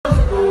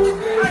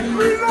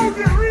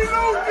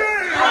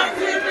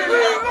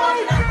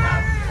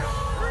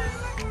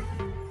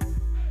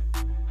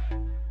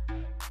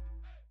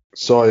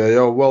So yeah,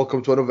 yo,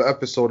 welcome to another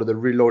episode of the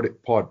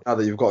Reloaded Pod. Now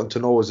that you've gotten to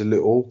know us a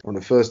little on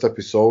the first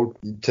episode,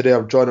 today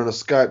I'm joined on a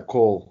Skype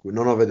call with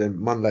none other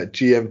than man like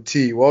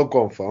GMT.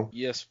 Welcome, fam.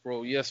 Yes,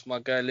 bro. Yes, my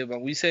guy, Liv.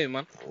 And we say,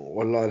 man.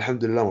 Wallah,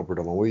 alhamdulillah, my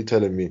brother, man. What are you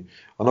telling me?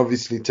 And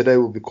obviously today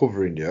we'll be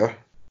covering, that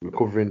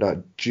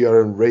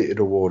GRM Rated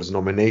Awards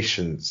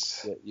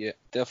nominations. Yeah.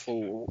 Therefore,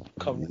 we'll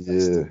cover it.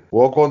 Yeah.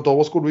 Welcome, though.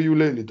 What's good with you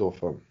lately, though,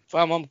 fam?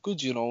 Fam, I'm good,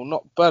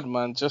 not bad,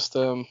 man. Just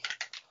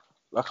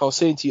like I was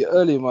saying to you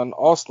earlier, man.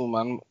 Arsenal,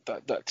 man.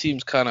 That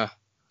team's kind of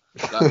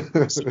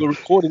like. So we're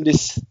recording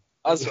this.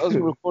 As we're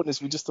recording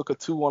this, we just took a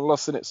 2-1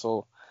 loss in it,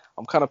 so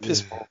I'm kind of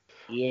pissed, bro.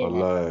 Yeah,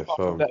 Wallahi, man. Apart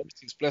from that,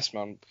 everything's blessed,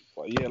 man.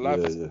 But yeah,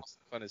 life is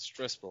kind of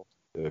stress, bro.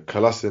 Yeah,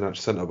 Kolasinac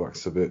centre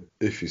back's a bit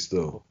iffy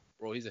still.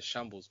 Bro, he's a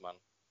shambles, man.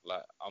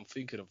 Like I'm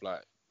thinking of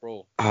like,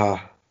 bro. I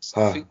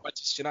think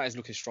Manchester United is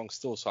looking strong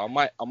still, so I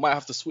might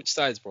have to switch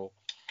sides, bro.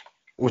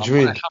 What do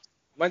you mean?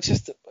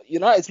 Manchester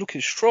United's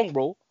looking strong,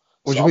 bro.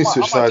 What do you mean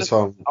switch sides,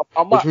 fam?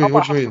 What do you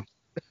mean?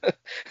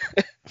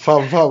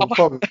 Fam.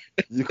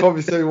 You can't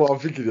be saying what I'm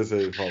thinking you're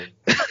saying, fam.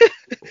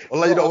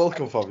 Wallah, you're not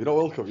welcome, fam. You're not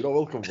welcome,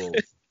 bro.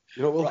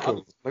 You're not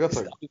welcome. I've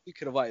been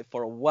thinking about it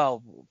for a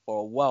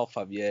while,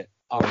 fam. Yeah,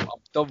 I'm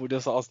done with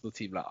this Arsenal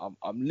team. Like,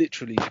 I'm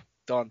literally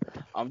done.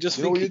 I'm just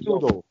thinking, what you do,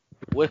 though?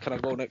 Where can I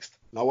go next?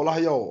 Now, wallah,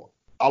 yo,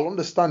 I'll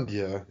understand,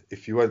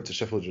 if you went to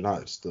Sheffield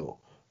United still.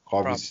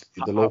 Obviously,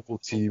 the local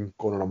team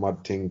going on a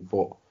mad thing,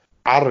 but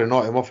I don't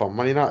know him off.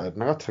 Man United,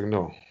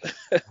 no.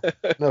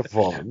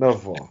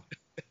 Never.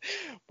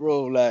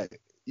 Bro,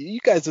 like, you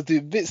guys are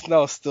doing bits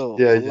now still.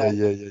 Yeah.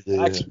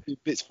 Actually doing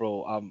bits,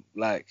 bro. I'm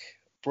like,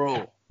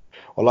 bro.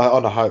 Well, like,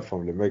 on a hype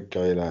family, make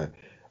guy like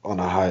on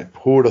a hype.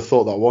 Who would have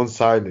thought that one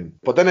signing?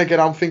 But then again,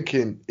 I'm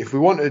thinking, if we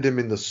wanted him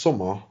in the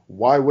summer,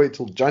 why wait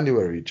till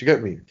January? Do you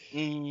get me?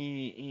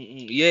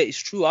 Yeah, it's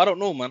true. I don't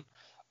know, man.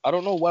 I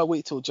don't know why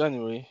wait till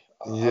January.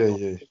 Yeah.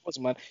 It was,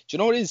 man. Do you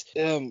know what it is?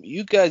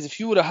 You guys, if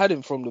you would have had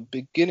him from the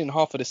beginning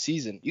half of the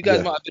season, you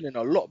guys might have been in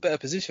a lot better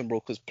position,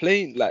 bro. Because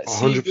playing like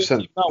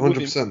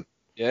 100%.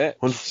 Yeah,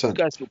 100%. You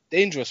guys look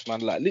dangerous,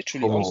 man. Like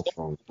literally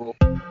unstoppable, bro.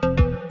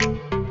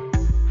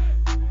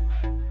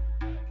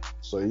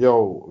 So,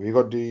 yo, you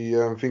got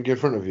the thing in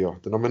front of you,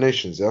 the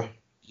nominations, yeah?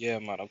 Yeah,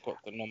 man, I've got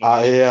the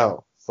nominations. Yeah.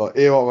 So,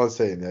 hear what I'm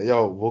saying, yeah?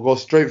 Yo, we'll go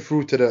straight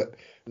through to the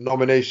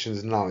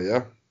nominations now,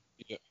 yeah?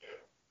 Yeah.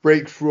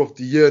 Breakthrough of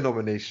the Year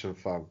nomination,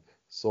 fam.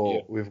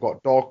 So, we've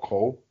got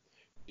Darko,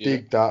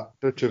 Dig That,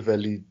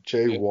 Dutchavelli,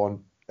 J1,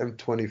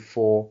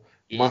 M24,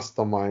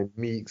 Mastermind,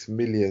 Meeks,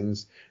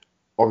 Millions.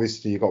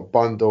 Obviously, you got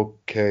Bando,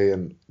 K,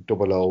 and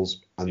Double L's,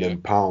 and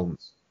then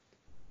Pounds.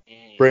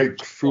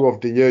 Breakthrough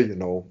of the Year,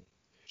 Do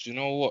you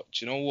know what?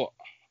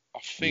 I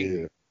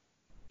think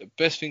the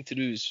best thing to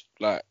do is,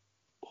 like,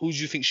 who do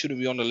you think shouldn't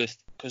be on the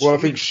list? I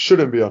think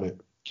shouldn't be on it.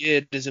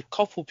 Yeah, there's a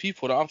couple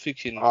people that I'm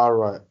thinking. All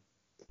right.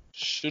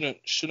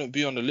 Shouldn't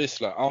be on the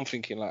list. Like, I'm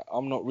thinking, like,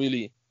 I'm not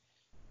really,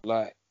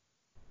 like.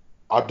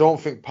 I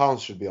don't think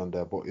Pounds should be on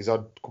there, but he's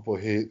had a couple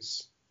of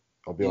hits.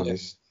 I'll be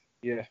honest.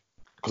 Yeah.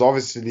 Because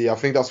obviously, I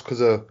think that's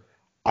because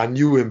I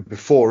knew him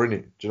before,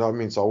 innit? Do you know what I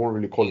mean? So I won't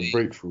really call him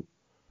breakthrough.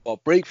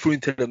 But breakthrough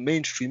into the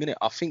mainstream, innit?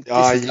 I think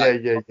this is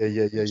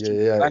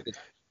yeah.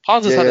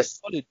 Pounds has had a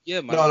solid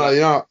year,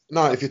 man.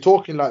 No, if you're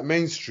talking like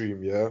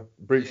mainstream,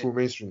 breakthrough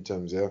mainstream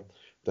terms,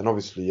 then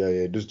obviously,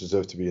 it does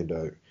deserve to be in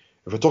there.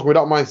 If we're talking with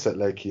that mindset,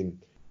 like in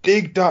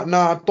Dig That,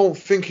 I don't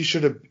think he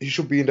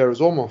should be in there as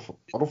well, man.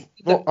 I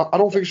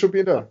don't think he should be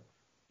in there.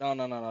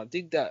 No.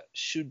 Dig That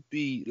should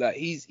be, like,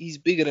 he's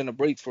bigger than a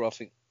breakthrough, I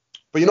think.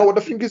 But you know what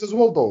the thing is as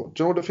well, though?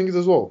 Do you know what the thing is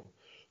as well?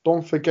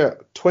 Don't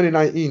forget,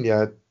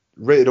 2019,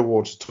 Rated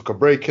Awards took a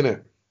break,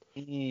 innit?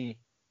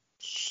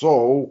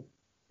 So,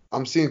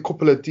 I'm seeing a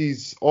couple of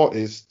these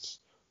artists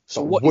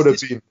that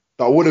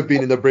would have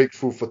been in the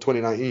breakthrough for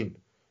 2019.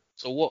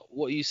 So what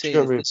are you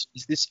saying? Is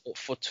this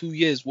for 2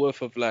 years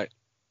worth of, like?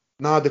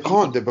 Nah, they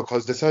can't,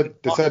 because they said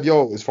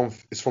it's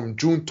from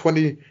June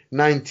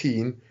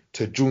 2019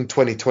 to June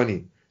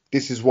 2020.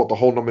 This is what the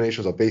whole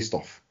nominations are based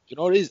off. You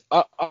know what it is?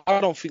 I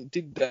don't think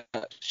Dig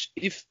That.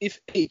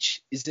 If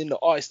H is in the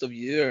Artist of the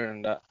Year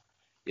and that,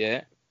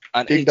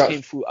 and Dig H that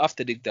came through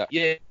after Dig That,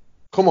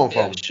 come on,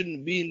 fam.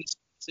 Shouldn't be in this.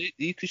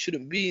 You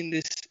shouldn't be in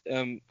this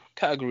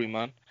category,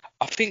 man.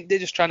 I think they're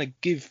just trying to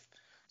give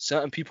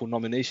certain people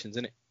nominations,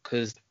 innit?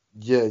 Because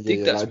like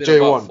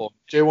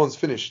J1's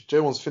finished.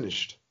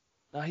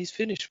 Nah, he's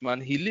finished, man.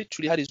 He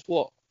literally had his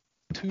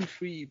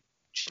 2-3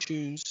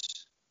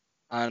 tunes.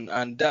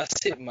 And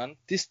that's it, man.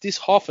 This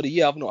half of the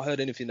year, I've not heard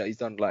anything that he's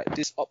done. Like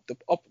this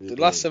the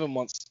last 7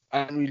 months,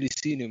 I haven't really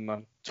seen him,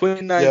 man.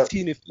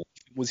 2019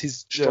 was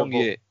his strong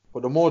year.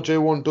 But the more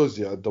J1 does,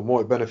 the more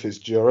it benefits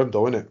GRM,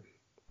 though, innit?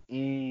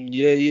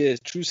 Yeah.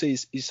 True say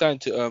he's signed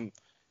to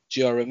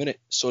GRM, innit?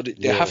 So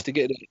they have to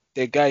get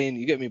their guy in.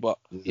 You get me? But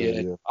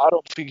I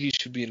don't think he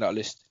should be in that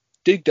list.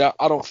 Dig That,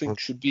 I don't think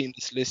should be in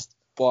this list.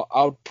 But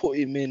I would put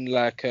him in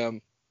like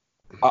I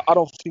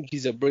don't think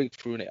he's a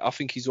breakthrough in it. I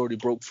think he's already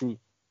broke through.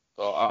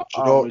 So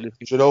do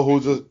you know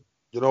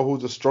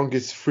who's the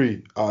strongest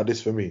three out of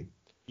this for me?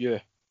 Yeah.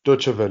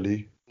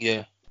 Dutchavelli.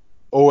 Yeah.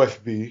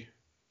 OFB.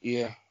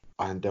 Yeah.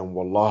 And then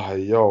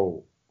wallahi,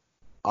 yo,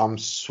 I'm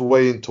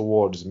swaying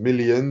towards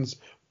Millions,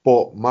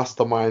 but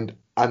Mastermind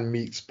and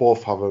Meeks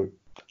both have a. Do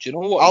you know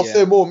what? I'll Yeah.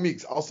 say more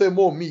Meeks. I'll say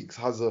more Meeks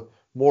has a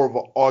more of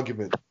an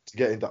argument to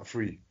getting that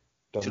free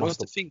Do than you know what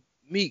the Mastermind. thing?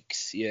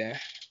 Meeks, yeah.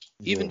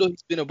 Even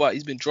Yeah. though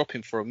he's been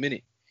dropping for a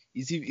minute.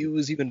 He's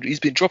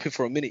been dropping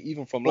for a minute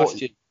even from But,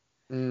 last year.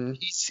 mm,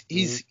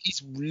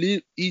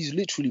 He's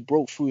literally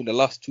broke through in the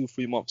last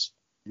 2-3 months.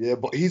 yeah,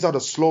 but he's had a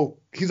slow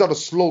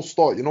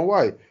start. You know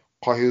why?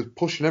 Because he was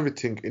pushing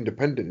everything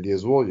independently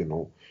as well. You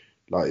know,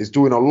 like he's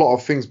doing a lot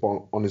of things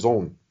on his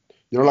own.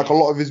 You know, like a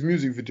lot of his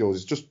music videos,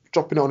 he's just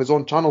dropping it on his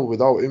own channel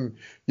without him.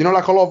 You know,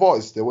 like a lot of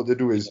artists, what they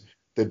do is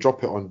they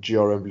drop it on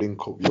GRM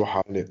link up,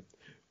 Yoha, innit?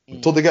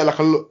 Until they get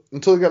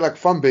like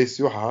fan base,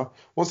 Yoha.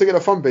 Once they get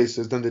a fan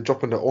bases, then they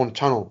drop on their own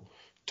channel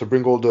to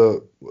bring all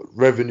the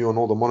revenue and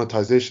all the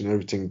monetization and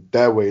everything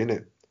their way,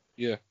 innit?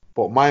 Yeah.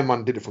 But my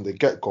man did it from the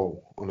get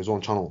go on his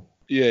own channel.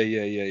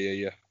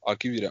 Yeah. I'll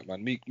give you that,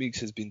 man.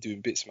 Meeks has been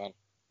doing bits, man.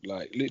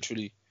 Like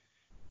literally,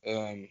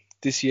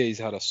 this year he's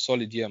had a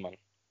solid year, man.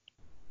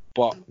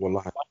 But Well,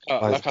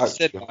 like I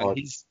said, man, hard.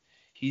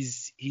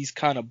 he's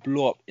kind of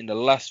blew up in the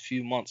last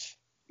few months.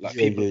 Like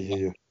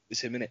people,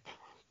 it's a minute.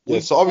 Yeah,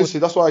 so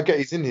obviously that's why I get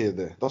he's in here.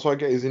 That's why I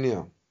get he's in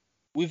here.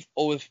 With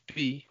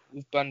OFB,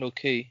 with Bando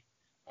K,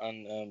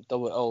 and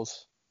Double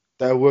L's.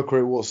 Their work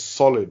rate was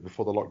solid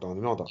before the lockdown.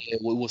 You know that? Yeah,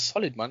 well, it was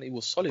solid, man. It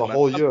was solid, the man.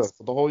 whole year,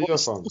 for the whole year,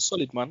 it's fam. still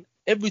solid, man.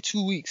 Every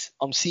 2 weeks,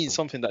 I'm seeing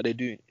something that they're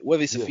doing.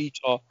 Whether it's a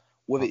feature,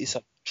 whether it's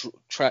a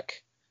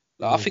track.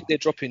 Like, I think they're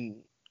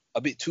dropping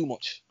a bit too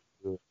much.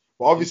 Yeah.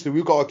 But obviously,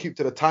 we've got to keep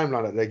to the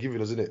timeline that they're giving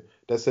us, isn't it?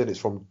 They're saying it's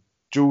from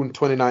June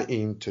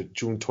 2019 to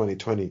June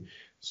 2020.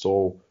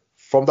 So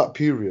from that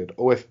period,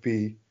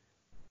 OFP,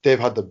 they've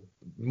had the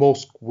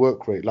most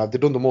work rate. Like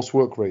they've done the most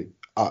work rate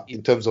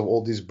in terms of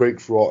all these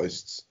breakthrough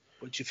artists.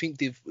 But do you think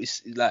do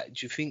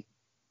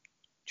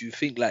you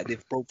think like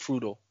they've broke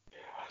through though?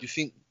 Do you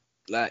think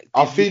like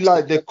I feel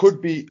like they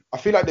could be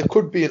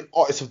an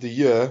artist of the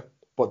year,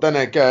 but then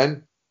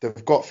again,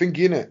 they've got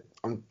Thingy in it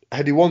and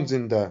Headie One's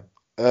in there.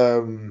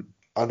 And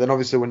then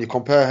obviously when you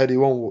compare Headie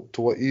One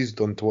to what he's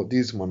done to what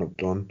these men have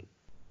done,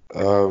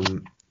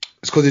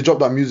 it's because he dropped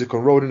that music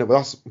on road, innit?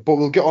 But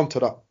we'll get onto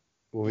that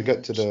when we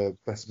get to the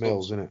best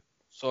males, innit?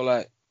 So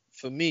like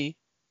for me,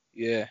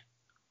 yeah,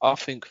 I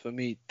think for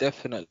me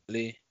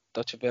definitely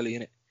Dutchavelli,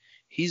 innit?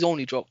 He's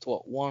only dropped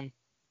what 1,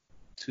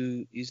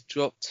 2. He's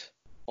dropped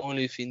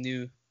Only If You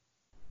Knew,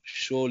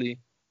 Surely,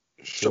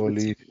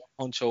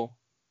 Honcho,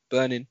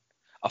 Burning.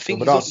 I think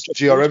but that's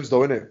GRMs though,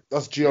 innit?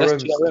 That's GRMs.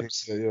 That's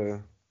GRMs. Yeah.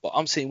 But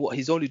I'm saying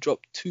he's only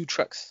dropped 2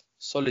 tracks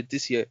solid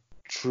this year.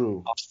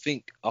 True. I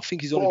think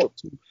he's only dropped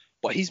 2,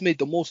 but he's made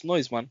the most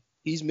noise, man.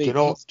 He's made.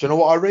 Do you know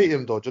what I rate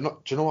him though? Do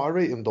you know what I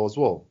rate him though as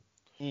well?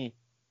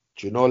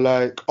 Do you know,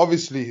 like,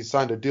 obviously he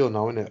signed a deal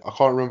now, innit? I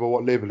can't remember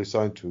what label he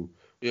signed to,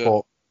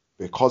 but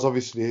because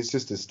obviously his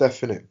sister's Steph,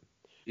 innit?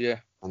 Yeah.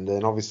 And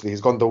then obviously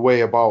he's gone the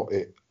way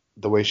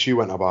she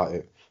went about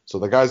it. So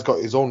the guy's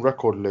got his own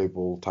record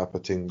label type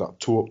of thing, that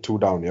 2 Up 2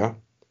 Down, yeah.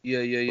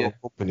 Yeah.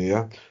 Company,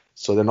 yeah.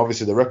 So then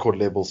obviously the record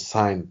label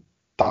signed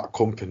that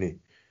company.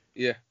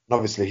 Yeah. And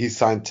obviously he's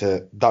signed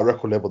to that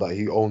record label that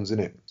he owns,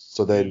 innit?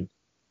 So then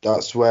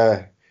that's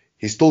where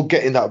he's still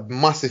getting that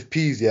massive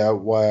piece, yeah,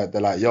 where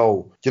they're like,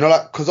 yo, you know,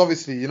 like, because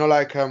obviously, you know,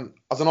 like,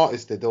 as an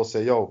artist, they'll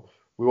say, yo,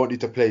 we want you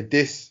to play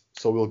this,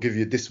 so we'll give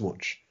you this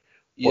much.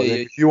 But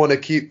if you want to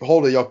keep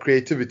hold of your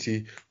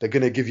creativity, they're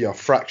gonna give you a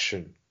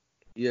fraction.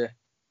 Yeah.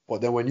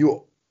 But then when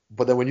you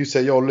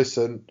say, yo,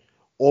 listen,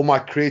 all my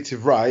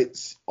creative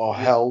rights are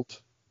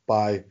held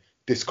by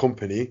this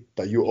company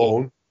that you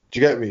own, do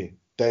you get me?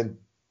 Then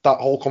that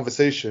whole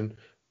conversation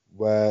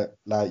where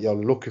like you're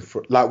looking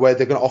for like where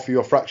they're gonna offer you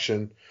a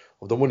fraction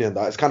of the money and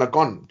that, it's kind of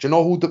gone. Do you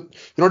know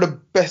the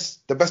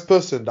best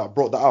person that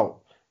brought that out?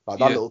 Like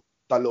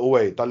that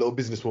little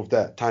business move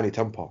there, Tiny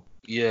Temper.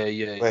 Yeah.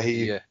 Where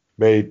he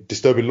made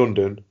Disturbing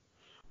London,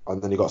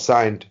 and then he got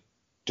signed.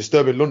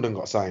 Disturbing London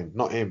got signed,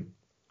 not him,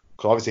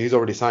 because obviously he's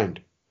already signed.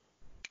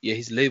 Yeah,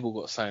 his label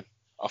got signed.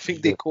 I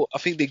think they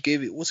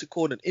gave it, what's it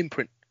called, an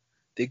imprint.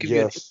 They give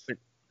you an imprint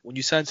when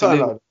you sign to a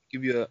label. Like, they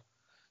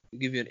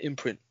give you an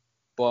imprint.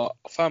 But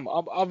fam,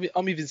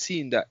 I'm even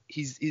seeing that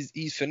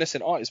he's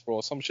finessing artists, bro,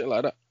 or some shit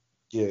like that.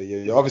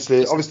 Yeah.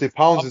 Obviously,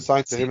 Pounds is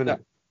signed to him, innit?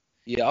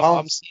 Yeah,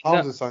 Pounds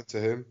is signed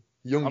to him.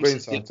 Young Bane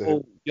signed to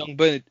him. Young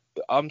Bane.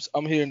 I'm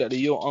hearing that the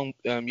Young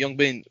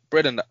Bane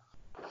bread and that.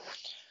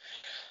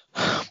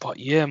 But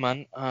yeah,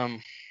 man.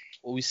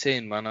 What we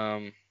saying,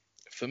 man?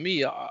 For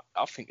me, I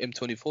think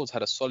M24's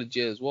had a solid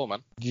year as well,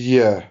 man.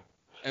 Yeah.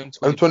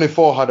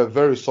 M24 had a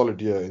very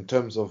solid year in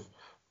terms of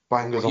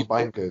bangers on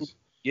bangers.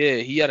 Yeah,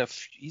 he's had a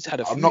few hits. I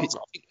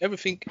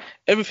think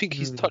everything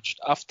he's touched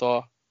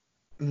after.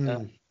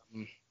 I'm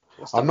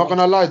not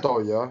gonna lie though,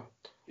 yeah.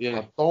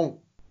 Yeah.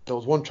 There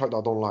was one track that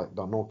I don't like,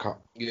 that No Cap.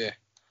 Yeah.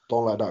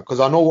 Don't like that because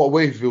I know what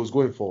wave he was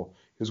going for.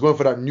 He was going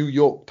for that New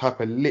York type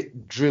of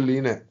lit drill,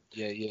 innit?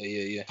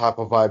 Yeah. Type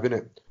of vibe,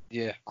 innit?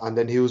 Yeah. And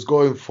then he was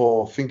going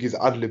for, I think his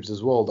ad libs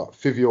as well. That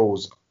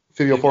Fivio's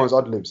Fivio Foreign's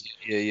ad libs.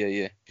 Yeah.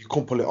 You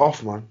can't pull it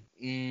off, man.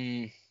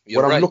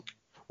 You're right.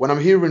 When I'm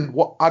hearing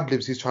what ad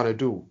libs he's trying to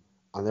do,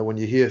 and then when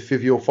you hear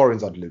Fivio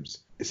Foreign's ad libs,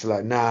 it's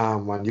like, nah,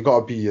 man, you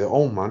gotta be your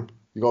own, man.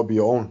 You gotta be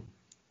your own.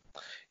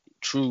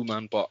 True,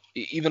 man. But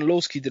even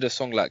Lowski did a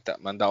song like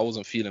that, man, that I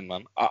wasn't feeling,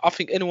 man. I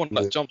think anyone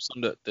that jumps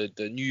on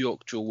the New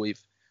York drill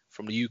wave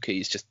from the UK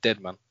is just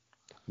dead, man.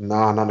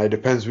 Nah. It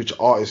depends which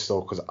artist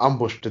though, because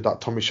Ambush did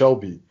that Tommy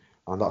Shelby,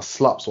 and that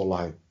slaps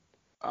wallahi.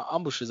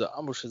 Ambush is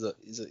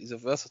a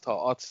versatile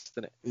artist,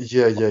 isn't it?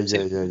 Yeah.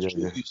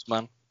 Use,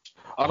 man.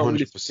 I don't 100%.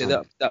 Really say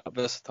that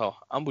versatile.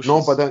 Ambush.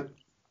 No, but then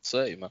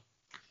 30, man.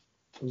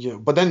 Yeah,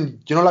 but then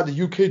like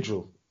the UK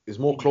drill is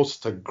more closer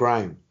to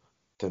grime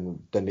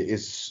than it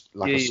is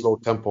like a slow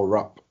tempo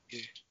rap.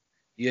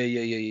 Yeah.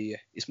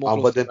 It's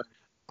more. But then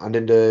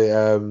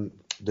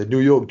the New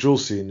York drill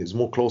scene is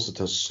more closer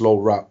to slow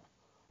rap.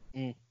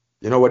 You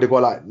know where they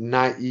got like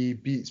 90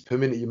 beats per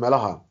minute,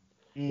 Melaha.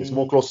 It's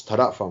more closer to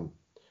that, fam.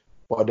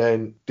 But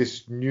then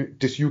this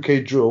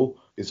UK drill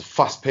is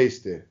fast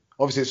paced there.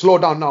 Obviously it's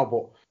slowed down now,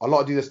 but a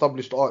lot of these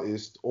established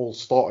artists all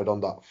started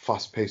on that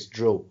fast paced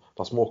drill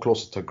that's more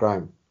closer to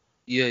grime.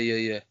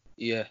 Yeah.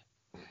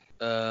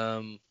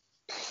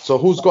 So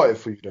who's got it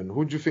for you then?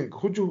 Who do you think?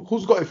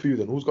 Who's got it for you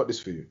then? Who's got this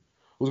for you?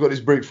 Who's got this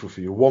breakthrough for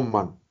you? One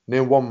man.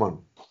 Name one man.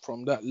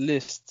 From that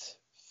list,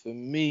 for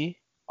me,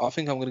 I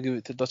think I'm gonna give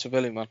it to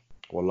Dutchavelli, man.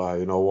 Wallah,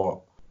 you know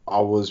what? I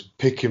was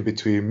picking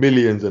between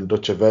Millions and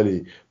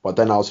Dutchavelli, but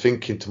then I was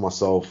thinking to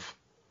myself,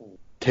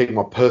 take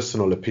my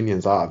personal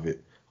opinions out of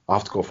it. I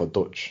have to go for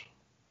Dutch.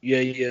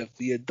 Yeah,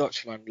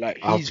 Dutch, man. Like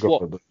he's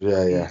dropped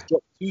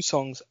 2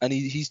 songs and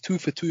he's 2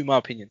 for 2 in my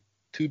opinion.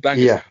 2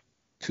 bangers. Yeah.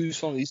 2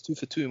 songs, he's 2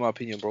 for 2 in my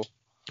opinion, bro.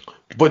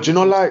 But do you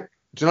know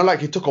like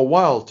he took a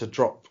while to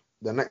drop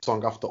the next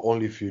song after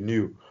Only If You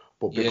Knew,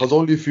 but because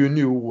Only If You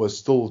Knew was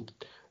still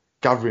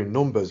gathering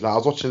numbers. Like I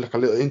was watching like a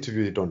little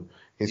interview he done.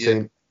 He's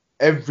saying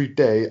every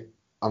day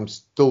I'm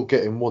still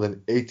getting more than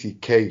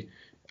 80k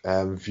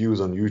views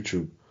on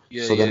YouTube.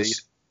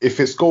 If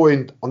it's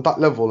going on that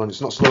level and it's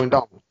not slowing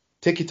down,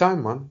 take your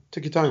time, man.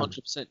 Take your time.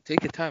 100%.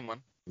 Take your time,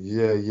 man.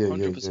 Yeah.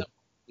 100%.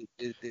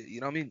 You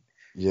know what I mean?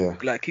 Yeah.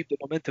 Like keep the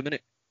momentum in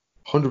it.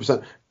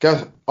 100%.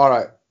 Guys, all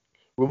right.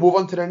 We'll move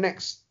on to the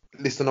next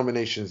list of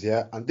nominations,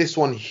 yeah? And this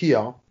one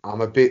here,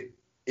 I'm a bit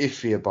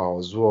iffy about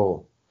as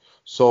well.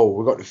 So,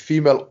 we've got the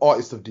Female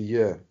Artist of the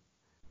Year.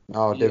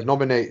 Now, they've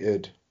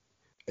nominated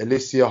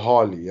Alicia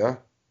Harley, yeah?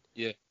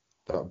 Yeah.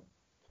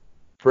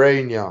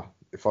 Brainia.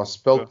 If I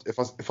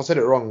said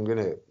it wrong,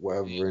 innit?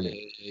 Whatever,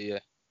 innit? Yeah.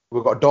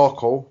 We've got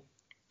Darko,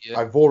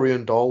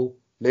 Ivorian Doll,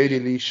 Lady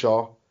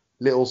Leisha,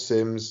 Little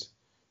Sims,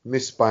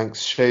 Miss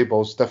Banks,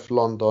 Shabo, Steph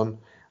London,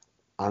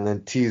 and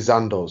then T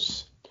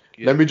Zandos.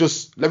 Yeah. Let me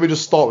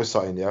just start with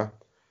something, yeah?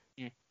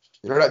 You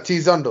know that T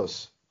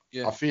Zandos?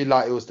 Yeah. I feel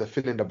like it was the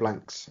fill in the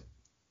blanks.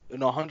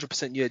 No,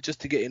 100%, yeah,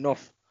 just to get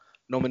enough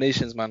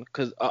nominations, man.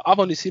 Because I've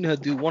only seen her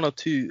do 1 or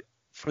 2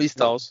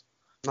 freestyles.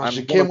 No,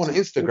 she came on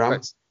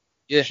Instagram.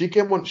 Yeah. She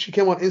came on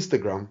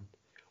Instagram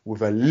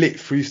with a lit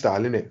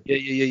freestyle, innit? Yeah.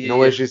 You know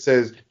where she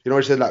says,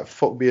 like,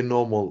 fuck being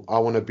normal, I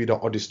want to be the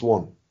oddest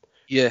one.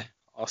 Yeah,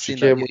 I've seen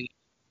that. Yeah.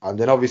 And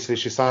then obviously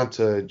she signed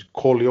to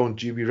Corleone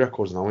GB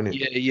Records now, innit?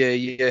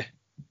 Yeah.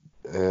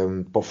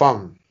 But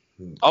fam,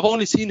 I've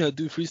only seen her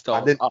do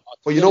freestyle. Then,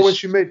 but you know when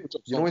she made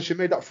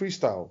that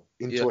freestyle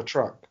into a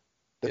track,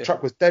 the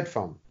track was dead,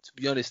 fam. To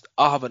be honest,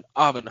 I haven't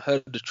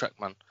heard the track,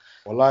 man.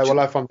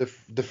 Wallahi, fam, the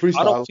freestyle.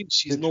 I don't think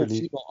she's no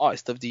female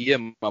artist of the year,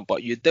 man.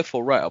 But you're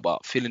definitely right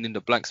about filling in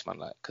the blanks, man.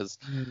 Like, because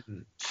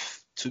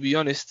to be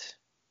honest,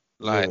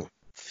 like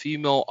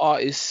female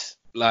artists,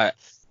 like,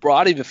 bro,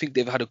 I don't even think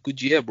they've had a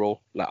good year, bro.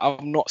 Like,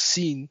 I've not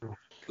seen,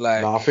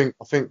 like. No, I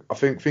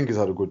think Finger's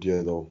had a good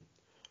year though.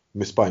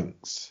 Miss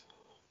Banks.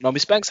 No,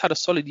 Miss Banks had a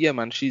solid year,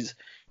 man. She's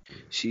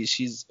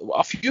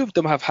a few of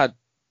them have had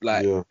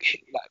like a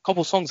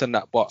couple songs and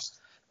that, but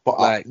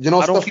like, you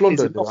know, Steph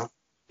London,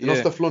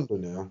 Steph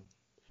London, yeah.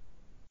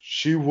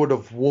 She would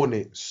have won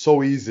it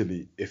so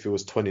easily if it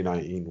was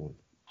 2019 one.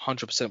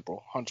 100%,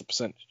 bro.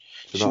 100%.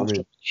 You know what I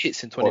mean?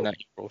 Hits in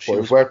 2019, bro.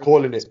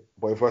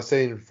 But if we're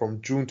saying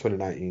from June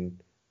 2019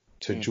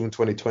 to June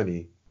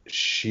 2020,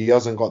 she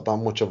hasn't got that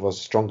much of a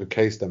stronger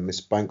case than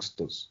Miss Banks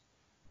does.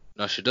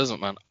 No, she doesn't,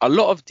 man.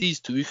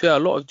 To be fair, a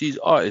lot of these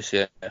artists,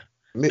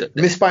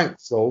 Miss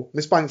Banks, though.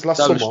 Miss Banks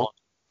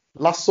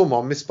last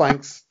summer, Miss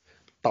Banks,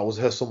 that was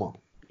her summer.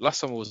 Last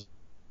summer was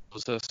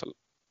her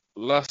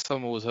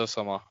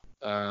summer.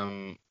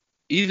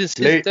 Even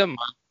since then, man.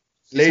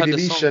 Lady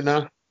Leisha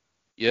now.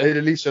 Yeah.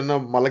 Lady Leisha now,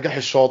 Malagah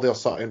Shadi or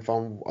something,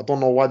 fam. I don't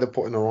know why they're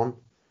putting her on.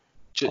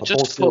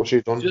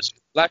 Just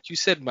like you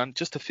said, man,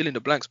 just to fill in the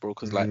blanks, bro.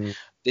 Because like,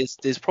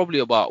 there's probably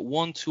about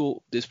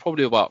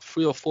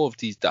 3 or 4 of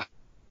these that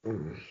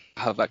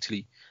have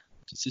actually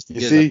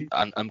consistent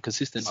and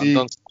consistent and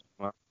done stuff,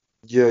 man.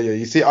 Yeah.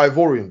 You see,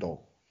 Ivorian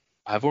Doll.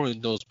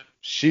 Ivorian Doll.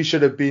 She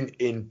should have been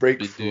in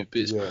Breakthrough.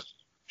 Yeah.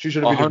 She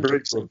should have been in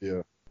Breakthrough.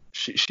 Yeah.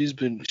 She's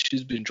been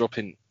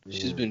dropping.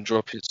 She's been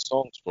dropping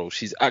songs, bro.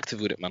 She's active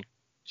with it, man.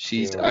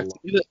 She's active.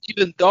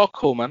 Even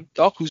Darko, man.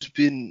 Darko's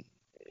been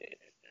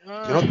You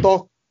know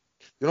Dark,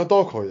 you know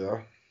Darko,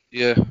 yeah?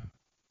 Yeah.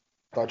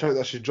 That track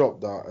that she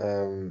dropped,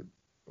 that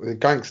with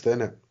Gangster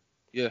in it.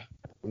 Yeah.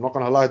 I'm not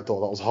gonna lie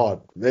though, that was hard.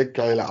 Like,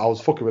 I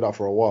was fucking with that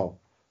for a while.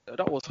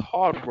 That was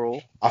hard,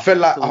 bro. I felt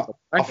like That was a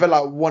I banger. felt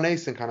like One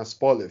Ace kind of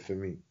spoiled it for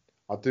me.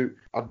 I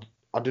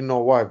didn't know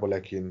why, but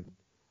like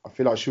I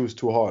feel like she was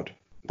too hard.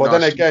 But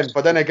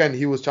Nah, then again,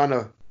 he was trying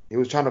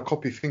to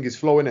copy Fingy's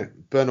flow in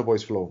it, Burna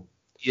Boy's flow.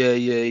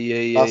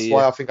 That's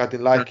why I think I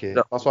didn't like it.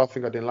 That's why I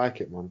think I didn't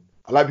like it, man.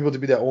 I like people to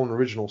be their own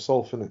original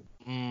self, innit?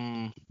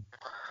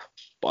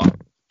 But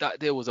that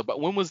there was about.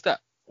 When was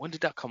that? When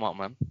did that come out,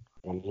 man?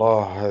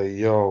 Wallah,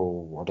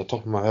 yo, at the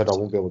top of my head, I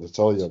won't be able to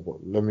tell you,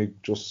 but let me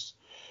just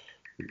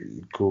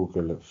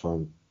Google it,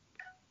 fam.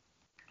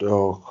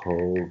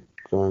 Darko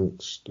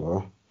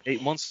Gangster.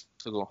 8 months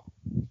ago.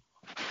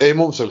 8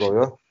 months ago,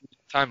 yeah?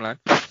 Timeline.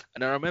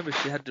 And I remember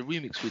she had the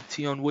remix with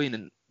Tion Wayne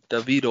and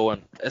Davido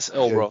and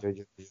SL, Yeah, bro.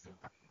 yeah.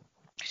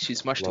 She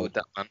smashed it with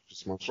that, man.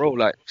 Smashed Bro, it.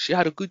 like, she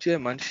had a good year,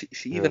 man.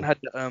 She even had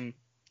the,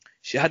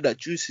 she had that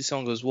Juicy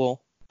song as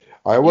well.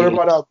 Alright, what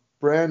about that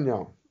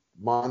Brenya?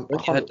 Man, I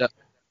She can't. had that.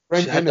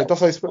 Brenya, that's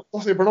how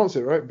you pronounce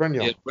it, right?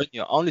 Brenya. Yeah,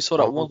 Brenya. I only saw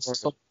that one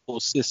song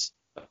for Sis.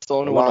 That's the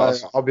only Well, one I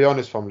saw. I'll be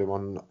honest, family,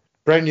 man.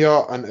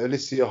 Brenya and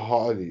Alicia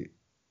Harley.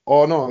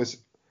 Oh no, it's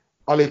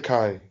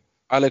Alikai.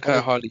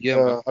 Alakai Harley, yeah,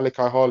 man.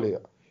 Alikai Harley.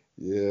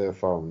 Yeah,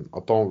 fam. I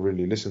don't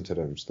really listen to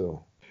them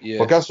still. Yeah.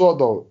 But guess what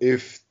though?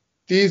 If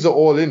these are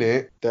all in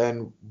it,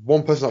 then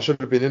one person that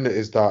should have been in it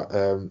is that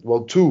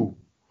two.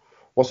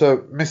 What's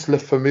a Miss La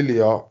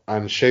Familia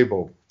and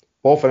Shabo.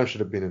 Both of them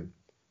should have been in.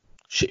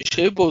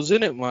 Shabo's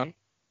in it, man.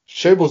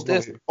 Shabo's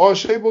not here. Oh,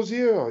 Shabo's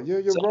here. Yeah,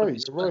 you're right.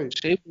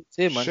 Shabo's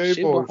here, man.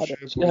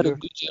 She had a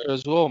good year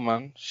as well,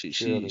 man. She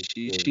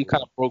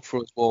kind of broke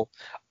through as well.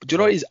 But do you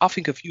know what it is? I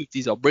think a few of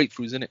these are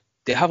breakthroughs, innit?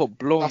 They haven't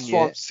blown That's yet.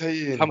 what I'm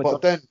saying.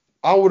 But then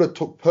I would have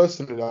took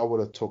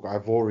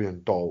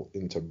Ivorian Doll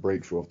into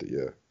breakthrough of the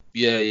year.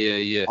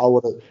 Yeah.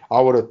 I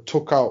would have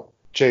took out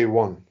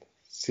J1.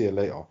 See you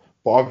later.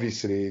 But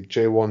obviously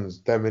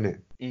J1's them in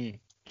it. Do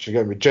you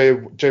get me?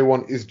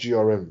 J1 is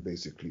GRM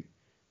basically.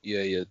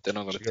 Yeah. They're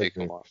not gonna take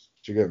them off.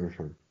 Do you get me,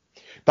 fam?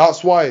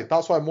 That's why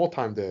more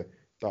time there.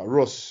 That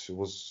Russ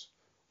was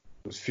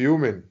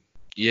fuming.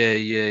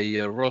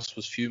 Yeah. Ross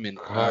was fuming.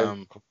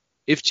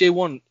 If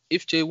J1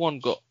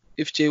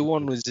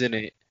 was in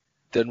it,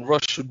 then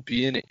Russ should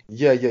be in it.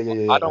 Yeah.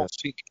 I don't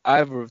think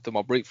either of them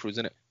are breakthroughs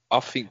in it. I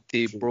think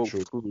they broke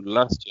through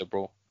last year,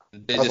 bro.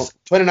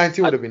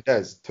 2019 would have been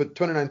theirs.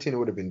 2019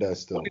 would have been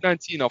theirs still.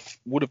 2019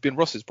 would have been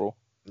Ross's, bro.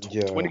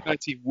 Yeah.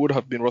 2019 would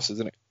have been Ross's,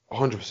 innit?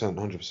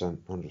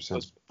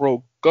 100%.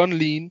 Bro,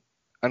 Gunlean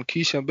and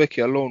Keisha and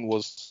Becky alone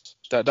was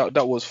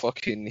that was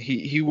fucking.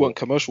 He went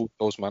commercial with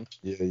those, man.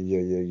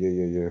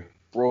 Yeah.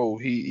 Bro,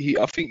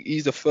 I think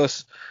he's the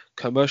first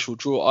commercial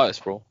drill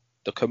artist, bro.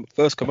 The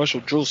first commercial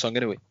drill song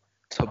anyway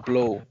to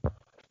blow.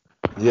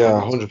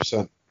 Yeah,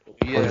 100%.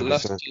 Yeah,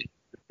 last year.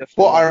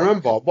 But I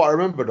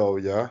remember though,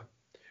 yeah.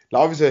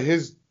 Like obviously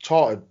his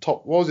charted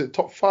top. What was it?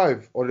 Top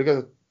 5 or did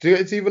it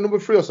get to even number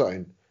 3 or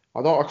something?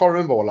 I can't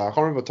remember. Like I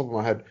can't remember the top of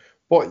my head.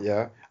 But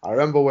yeah, I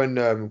remember when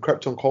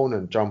Krypton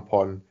Conan jump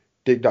on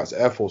Dig That's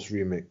Air Force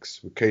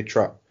remix with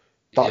K-Trap.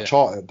 That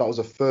charted. That was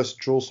the first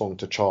drill song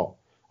to chart.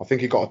 I think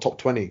he got a top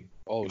 20.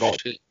 Oh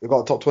shit! It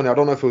got a top 20. I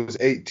don't know if it was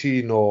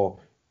 18 or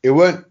it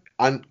weren't.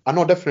 And I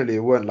know definitely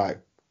it weren't like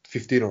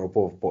 15 or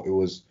above, but it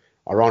was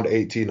around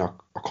 18. I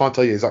can't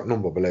tell you the exact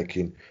number, but like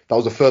that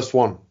was the first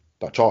one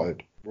that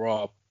charted.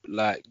 Bro,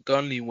 like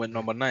Gunlean went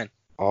number 9.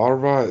 All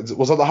right,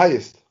 was that the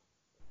highest?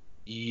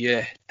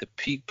 Yeah, the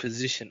peak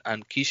position,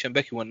 and Keisha and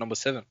Becky went number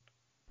 7.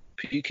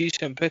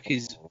 Keisha and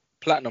Becky's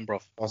platinum,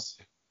 bro.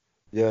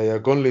 Yeah,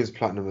 Gunlean's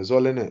platinum as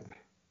well, innit?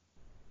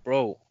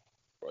 Bro,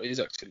 he's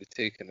actually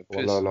taking a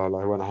piss. Well,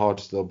 he went hard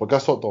still. But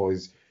guess what though?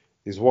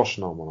 He's washed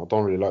now, man. I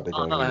don't really like the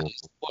guy anymore.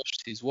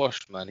 He's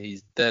washed, man.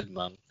 He's dead,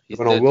 man. He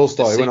went on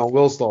Willstar. He went on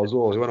Willstar as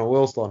well. He went on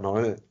Willstar now,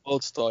 innit?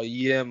 Willstar,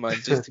 yeah, man.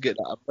 Just to get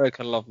that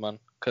American love, man.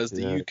 Because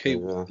the UK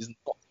is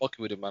not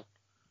fucking with him, man.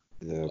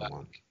 Yeah,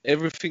 man.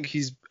 Everything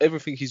he's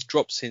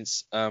dropped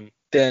since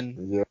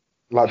then. Yeah.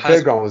 Like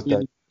Playground was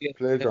dead.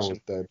 Playground was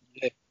dead.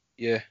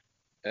 Yeah.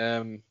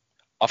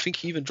 I think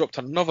he even dropped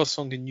another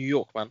song in New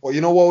York, man. Well, you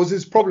know what was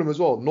his problem as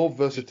well? No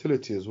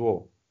versatility as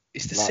well.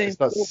 It's the same. It's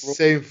that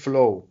same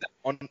flow.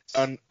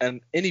 On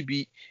any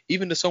beat,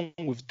 even the song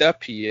with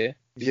Dappy,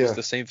 it was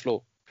the same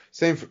flow.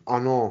 I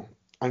know.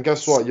 And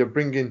guess what? You're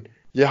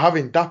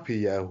having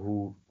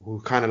Dappy,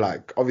 who kind of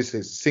like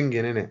obviously is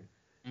singing in it,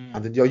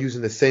 and then you're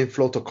using the same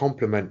flow to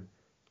complement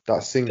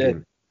that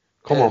singing.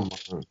 Come on,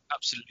 man.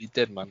 Absolutely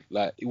dead, man.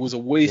 Like it was a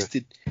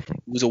wasted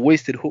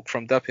hook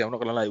from Dappy. I'm not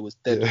gonna lie, it was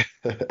dead.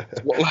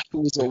 It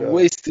was a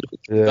wasted hook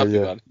from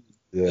Dappy, man.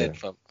 Dead,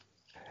 fam.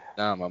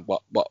 Nah, man.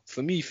 But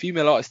for me,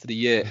 female artist of the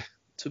year,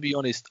 to be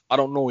honest, I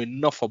don't know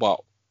enough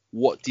about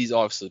what these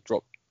artists have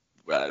dropped.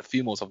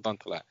 Females have done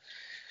to like.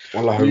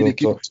 Really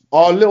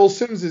Little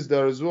Sims is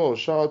there as well.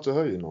 Shout out to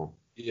her, you know.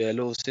 Yeah,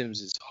 Little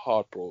Sims is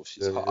hard, bro.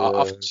 She's hard.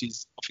 I think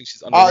she's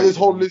underrated. Out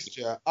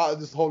of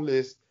this whole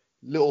list,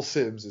 Little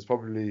Sims is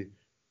probably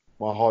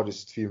my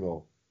hardest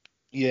female.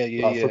 Yeah,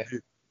 yeah.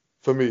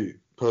 For me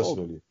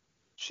personally.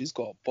 She's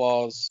got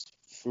bars,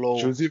 flow.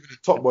 She was even the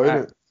top boy,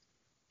 innit?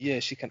 Yeah,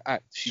 she can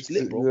act. She's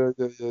lit, bro.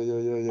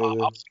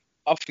 Yeah.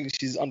 I think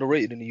she's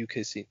underrated in the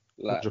UK scene.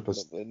 Like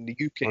 100%. in the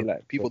UK,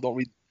 like people don't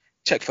really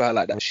check for her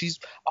like that.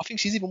 I think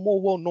she's even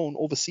more well known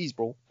overseas,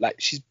 bro. Like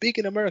she's big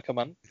in America,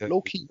 man.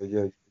 Low key.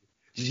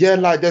 Yeah,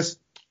 like there's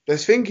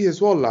thingy as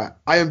well, like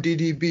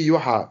IMDb,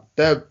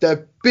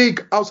 they're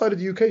big outside of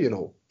the UK, you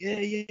know.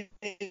 Yeah.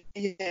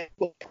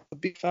 Got a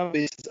big fan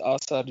base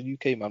outside the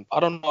UK, man. I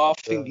don't know. I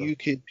think the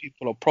UK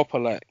people are proper.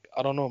 Like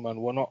I don't know,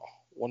 man. We're not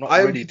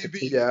IMDb, ready to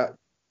take. Yeah.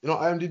 You know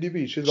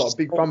IMDb, she's got a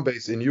big fan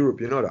base in Europe.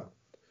 You know that.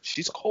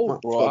 She's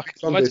cold, bro. She's got a big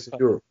fan base in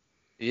Europe.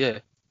 Yeah,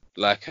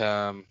 like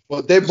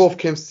Well, they both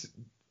came up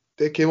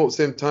at the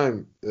same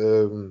time.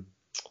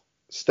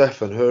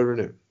 Steph and her,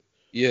 innit?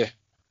 Yeah,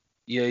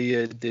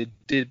 they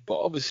did. But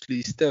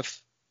obviously,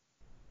 Steph,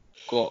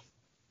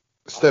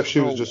 she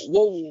was just.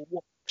 Whoa.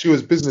 She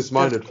was business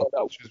minded.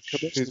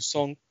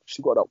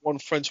 She got that one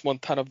French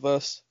Montana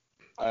verse,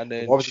 and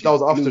then obviously that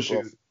was after she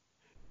was.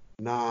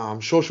 Nah, I'm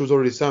sure she was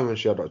already signed when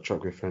she had that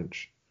track with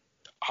French.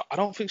 I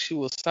don't think she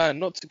was signed,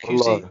 not to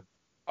QC.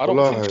 I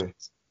don't think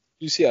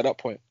QC at that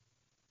point.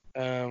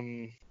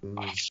 I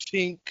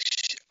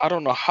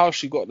don't know how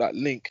she got that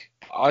link.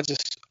 I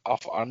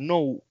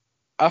know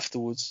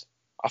afterwards.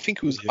 I think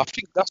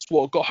that's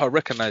what got her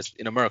recognized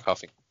in America. I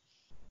think.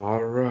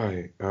 All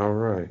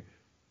right.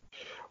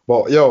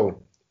 Well,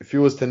 yo, if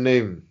you was to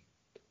name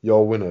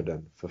your winner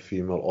then for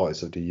female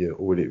artist of the year,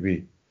 who would it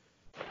be?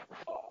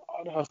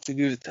 I'd have to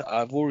give it to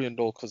Ivorian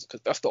though, because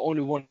that's the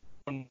only one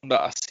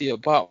that I see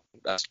about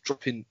that's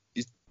dropping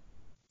is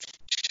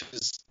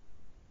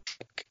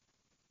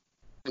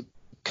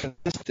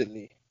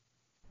consistently.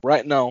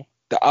 Right now,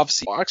 that I've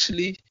seen.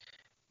 Actually,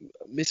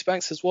 Miss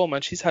Banks as well,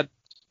 man. She's had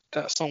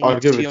that song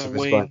with Tion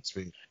Wayne.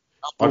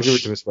 I'll give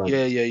it to Miss Banks.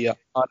 Yeah.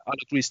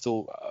 I'd agree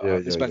still.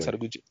 Miss Banks had a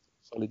good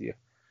solid year.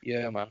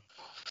 Yeah, man.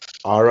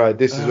 All right,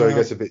 this is where it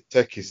gets a bit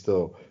techie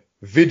still.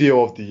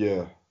 Video of the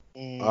year.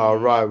 All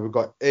right, we've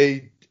got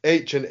H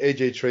and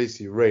AJ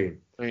Tracey,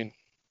 Rain. And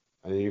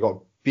then you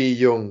got B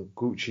Young,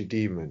 Gucci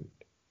Demon.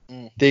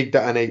 Dig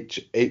That and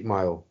 8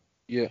 Mile.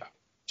 Yeah.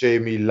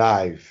 Jamie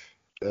Live.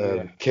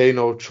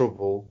 Kano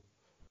Trouble.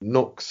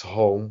 Nux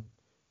Home.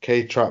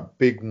 K-Trap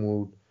Big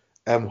Mood.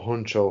 M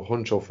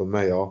Huncho for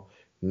Mayor.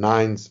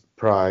 Nines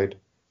Pride.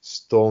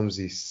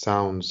 Stormzy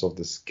Sounds of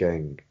the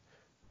Skeng.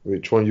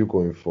 Which one you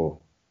going for?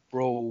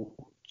 Bro,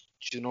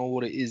 do you know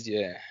what it is?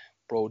 Yeah.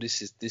 Bro,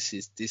 this is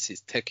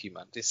techie,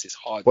 man. This is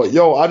hard. But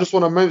yo, I just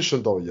want to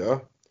mention though, yeah.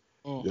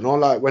 You know,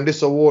 like when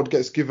this award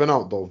gets given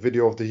out though,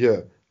 video of the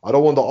year, I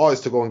don't want the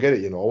artists to go and get it,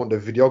 you know. I want the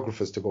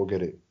videographers to go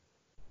get it.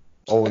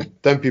 I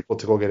want them people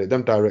to go get it,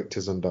 them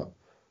directors and that.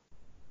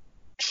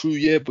 True,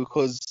 yeah,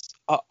 because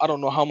I don't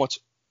know how much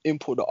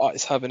input the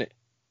artists have in it.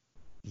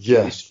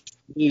 Yeah. It's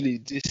really,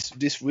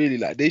 this really,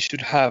 like, they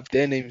should have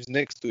their names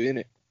next to it,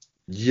 innit?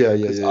 Yeah.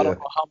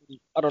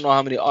 I don't know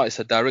how many artists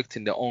are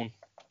directing their own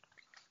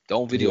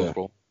videos,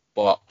 bro.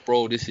 But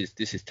bro, this is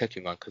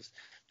techie, man, because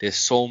there's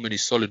so many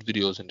solid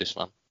videos in this,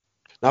 man.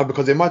 Now,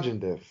 because imagine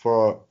there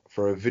for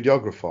a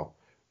videographer,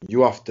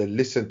 you have to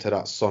listen to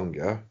that song,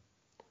 yeah.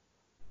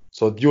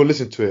 So you'll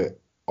listen to it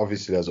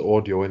obviously as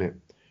audio in it,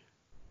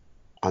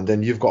 and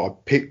then you've got to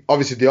pick.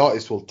 Obviously, the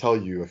artist will tell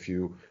you a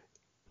few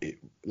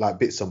like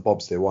bits and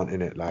bobs they want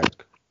in it,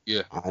 like.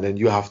 Yeah. And then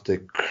you have to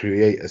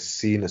create a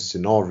scene, a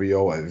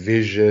scenario, a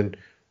vision.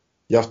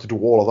 You have to do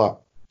all of that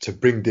to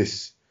bring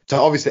this, to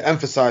obviously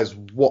emphasize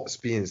what's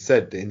being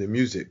said in the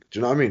music. Do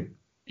you know what I mean?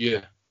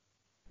 Yeah.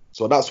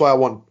 So that's why I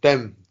want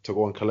them to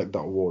go and collect that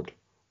award.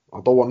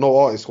 I don't want no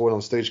artist going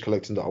on stage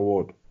collecting that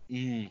award.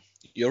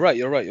 You're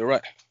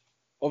right.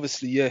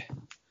 Obviously, yeah.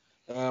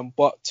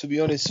 But to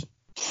be honest,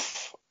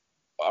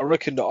 I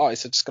reckon the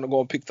artists are just gonna go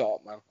and pick that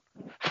up, man.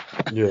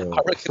 Yeah.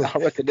 I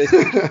reckon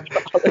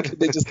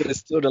they're just gonna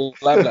steal the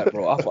limelight,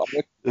 bro.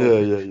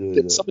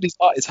 Yeah. Some of these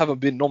artists haven't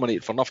been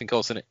nominated for nothing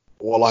else, innit?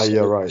 Well,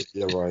 you're right.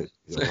 You know what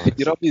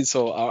I mean?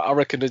 So I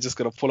reckon they're just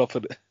gonna pull up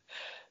and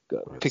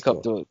pick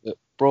up the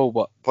bro.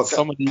 But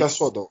some of these.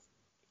 Guess what though?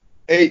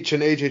 H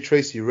and AJ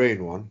Tracey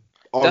Rain one.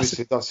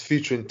 Obviously, that's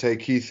featuring Tay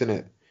Keith,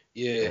 innit?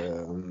 Yeah.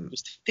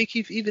 Was Tay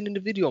Keith even in the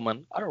video,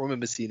 man? I don't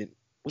remember seeing him.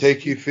 Tay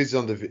Keith is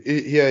on the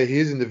yeah, he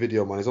is in the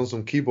video, man. He's on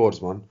some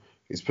keyboards, man.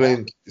 He's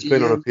playing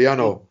on a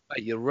piano.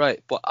 You're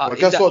right. But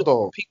guess what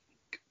though? Pink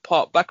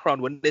part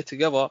background when they're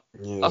together,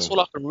 that's all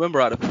I can remember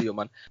out of the video,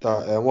 man.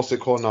 That what's it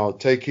called now?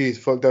 Tay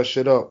Keith, fuck that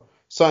shit up.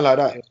 Something like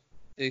that.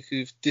 Tay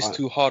Keith, this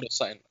too hard or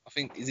something. I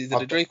think is it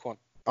the Drake one?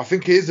 I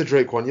think it is the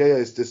Drake one. Yeah,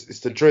 it's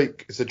the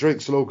Drake. It's the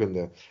Drake slogan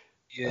there.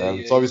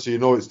 So obviously you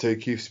know it's Tay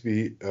Keith's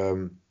beat.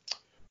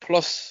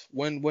 Plus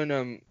when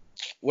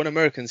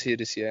Americans hear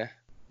this,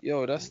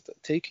 yo, that's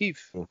Tay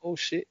Keith. Oh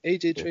shit,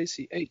 AJ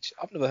Tracey H.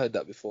 I've never heard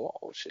that before.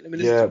 Oh shit, let me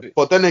listen to it.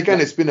 But then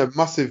again, it's been a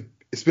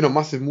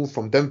massive move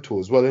from them two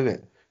as well, isn't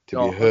it?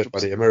 To be heard 100%. By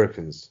the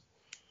Americans.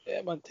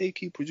 Yeah, man. Tay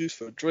Keith produced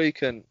for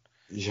Drake and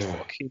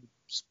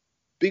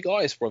big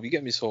artist, bro. You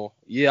get me? So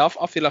yeah,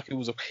 I feel like it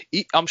was.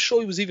 I'm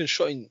sure it was even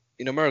shot in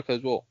America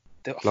as well.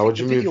 Like, what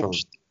do you mean, fam?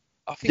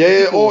 I think Yeah,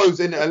 the video it was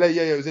in LA.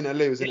 Yeah, it was in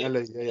LA. It was in LA.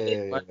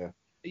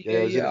 Yeah,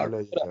 it was in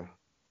LA.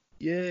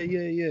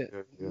 Yeah.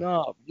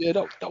 Nah, yeah,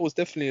 that was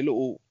definitely a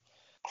little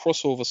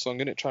crossover song,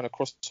 innit? Trying to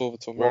cross over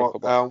to America.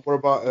 What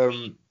about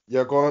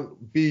go on,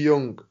 Be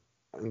Young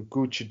and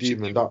Gucci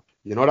Demon. That,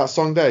 you know that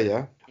song there,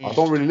 yeah? I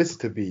don't really listen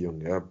to Be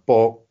Young, yeah,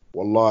 but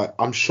wallah,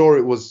 I'm sure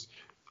it's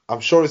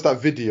that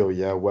video,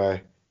 yeah,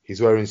 where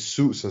he's wearing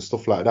suits and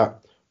stuff like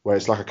that, where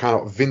it's like a kind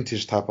of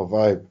vintage type of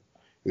vibe.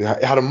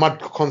 It had a mad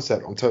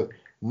concept.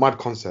 Mad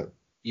concept.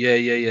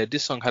 Yeah.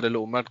 This song had a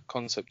little mad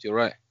concept. You're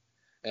right.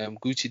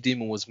 Gucci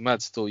Demon was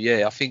mad still.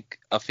 Yeah, I think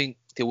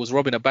they was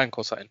robbing a bank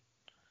or something.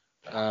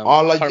 Yeah.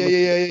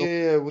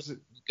 Was it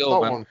girl,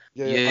 that man? one?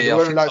 Yeah. And they're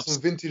wearing like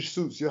some vintage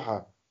suits.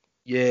 Yeah.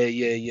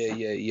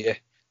 Yeah.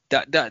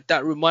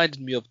 That reminded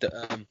me of the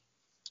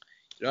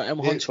M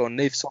Hunter and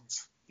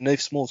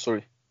Nave Small.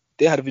 Sorry,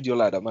 they had a video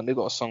like that, man. They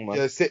got a song, man.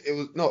 Yeah,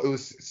 it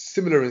was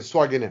similar in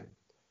swag, innit?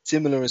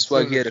 Similar in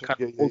swag, yeah, the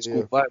kind of old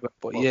school vibe.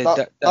 But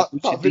yeah,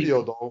 that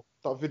video though,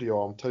 that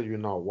video, I'm telling you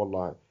now,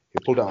 wallah, he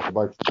pulled it out the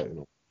bag for that, you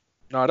know.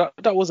 No,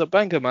 that was a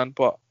banger, man.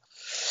 But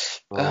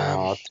it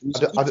was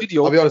a good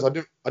video. I'll be honest, I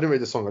didn't rate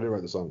the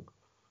song.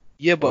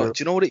 Yeah, but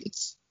do you know what it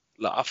is?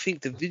 Like, I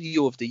think the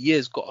video of the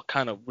year's got to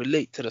kind of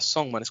relate to the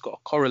song, man. It's got to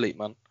correlate,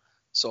 man.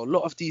 So a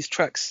lot of these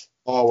tracks.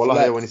 Oh, well,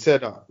 like, when he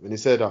said that, then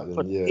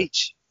yeah.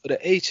 For the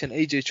H and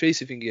AJ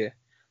Tracy thing, yeah.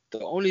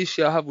 The only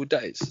issue I have with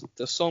that is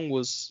the song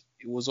was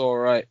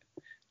alright.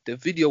 The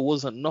video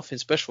wasn't nothing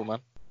special, man.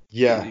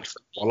 Yeah, it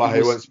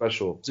wasn't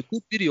special. It was a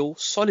good video,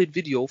 solid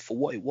video for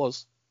what it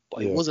was,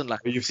 but it wasn't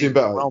like. But you've seen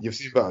better. Like, it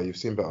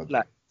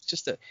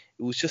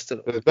was just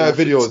a. There's better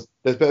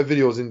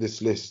videos in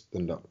this list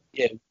than that.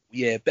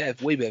 Yeah,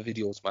 way better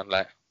videos, man.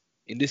 Like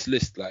in this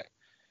list, like.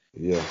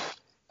 Yeah.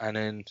 And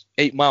then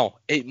 8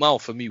 Mile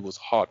for me was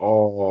hard.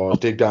 Oh,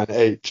 dig down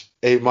 8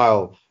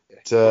 Mile.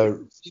 See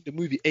the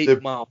movie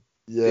 8 Mile.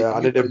 Yeah,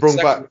 and then they brought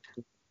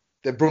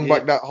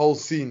back that whole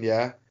scene,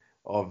 yeah,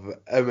 of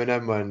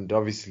Eminem and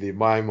obviously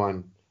my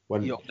man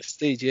when on the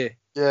stage, yeah.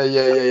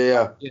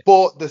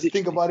 But the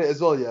thing about it as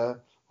well, yeah,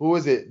 who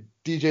was it?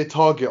 DJ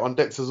Target on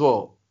decks as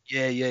well.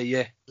 Yeah.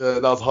 Yeah,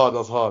 that was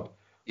hard.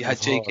 You had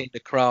JK in the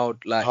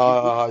crowd, like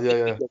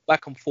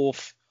back and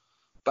forth,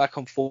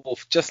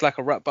 just like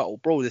a rap battle,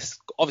 bro. This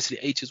obviously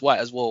H is white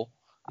as well.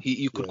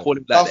 You could call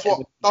him like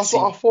that's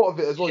what I thought of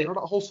it as well. Yeah. You know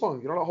that whole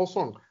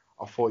song.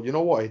 I thought, you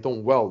know what, he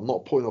done well,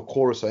 not putting a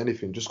chorus or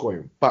anything, just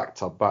going back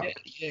to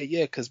back.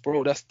 Yeah, because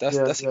bro, that's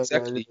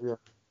exactly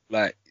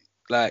like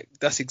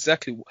that's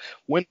exactly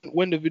when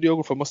the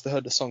videographer must have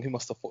heard the song, he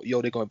must have thought,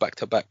 yo, they're going back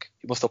to back.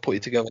 He must have put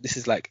it together. This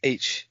is like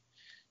H,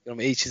 you know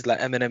what I mean? H is like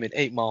Eminem in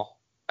 8 Mile,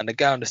 and the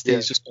guy on the stage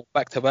is just going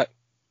back to back,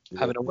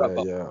 having a rap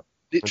battle.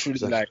 Literally,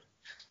 100%. Like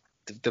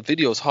the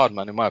video's hard,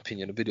 man. In my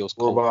opinion, the video's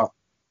cool.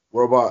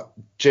 What about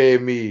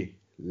JME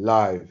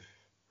live?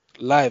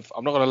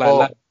 I'm not gonna lie.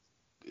 Live.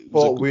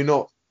 But we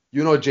know,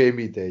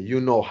 JME there.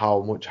 You know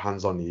how much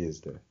hands-on he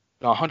is there.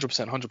 No,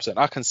 100%.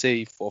 I can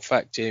say for a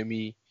fact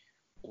JME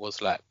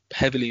was like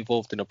heavily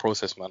involved in the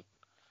process, man.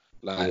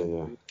 Like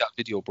that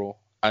video, bro.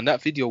 And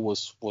that video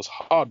was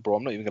hard, bro.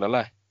 I'm not even gonna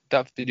lie.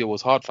 That video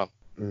was hard, fam.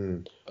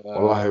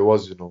 Well, it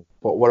was, you know.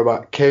 But what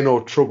about Kano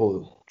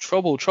Trouble?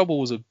 Trouble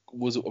was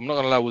I'm not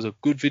gonna lie, was a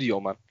good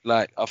video, man.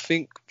 Like, I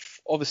think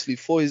obviously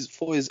for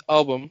his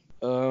album,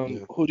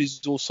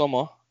 Hoodies All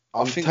Summer.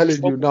 I'm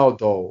telling you now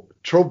though,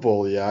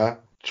 Trouble,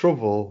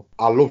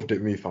 I loved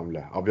it, me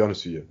family. I'll be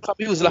honest with you.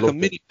 It was like a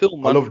mini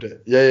film, man. I loved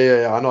it.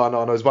 Yeah. I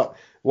know. It's about,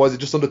 was it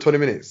just under 20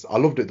 minutes? I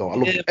loved it though. I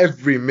loved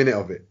every minute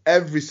of it.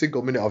 Every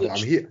single minute of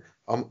it.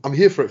 I'm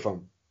here for it,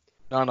 fam.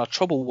 No,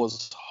 Trouble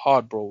was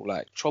hard, bro.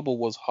 Like, Trouble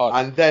was hard.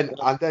 And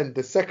then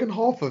the second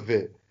half of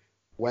it,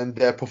 when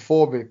they're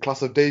performing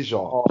Class of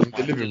Deja in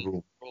the living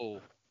room, bro.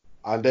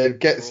 And then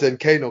Gets and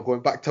Kano going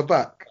back to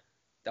back.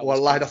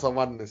 Wallahi, that's a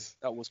madness.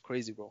 That was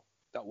crazy, bro.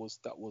 That was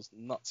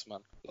nuts,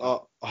 man.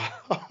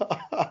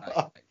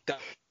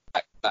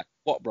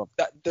 What, bro?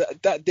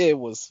 That day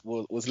was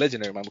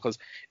legendary, man. Because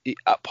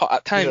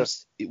at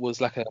times it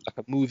was like a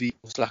movie, it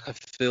was like a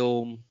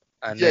film,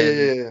 and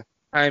yeah.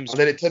 Times, and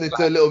then it turned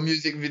into a little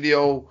music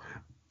video.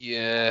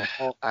 Yeah,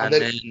 and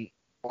then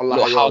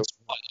little house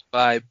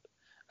vibe,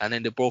 and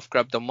then they both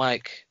grabbed the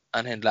mic,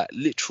 and then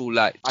literal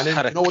And then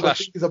you know what the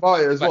thing is about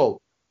it as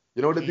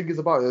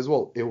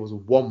well. It was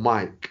one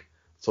mic.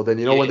 So then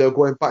when they were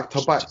going back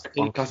to back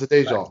on Class of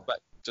Deja,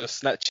 just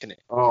snatching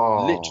it.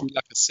 Literally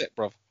like a set,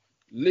 bro.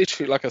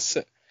 Literally like a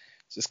set.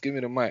 Just give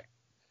me the mic.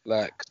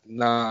 Like,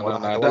 nah.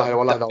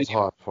 That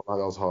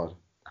was hard.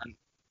 And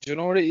do you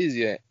know what it is?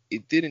 Yeah,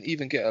 it didn't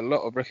even get a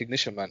lot of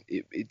recognition, man.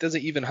 It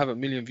doesn't even have 1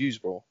 million views,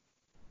 bro.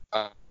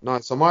 No,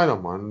 it's a minor,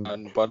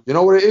 man. But you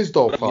know what it is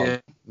though, fam?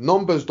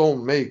 Numbers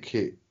don't make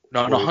it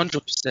No,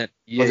 100%.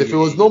 Yeah, Because if it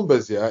was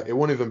numbers, it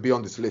won't even be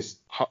on this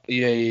list.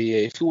 Yeah.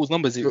 If it was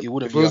numbers, it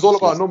wouldn't If be it on was all this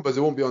about list. numbers,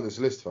 it won't be on this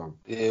list, fam.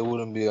 Yeah, it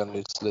wouldn't be on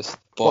this list.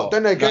 But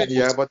then again, do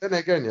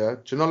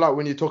you know, like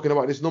when you're talking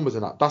about these numbers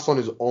and that's on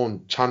his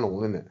own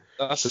channel, isn't it?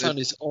 That's on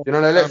his own you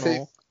know,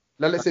 channel.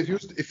 Let's say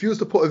if you was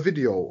to put a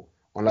video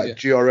on like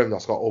GRM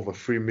that's got over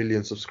 3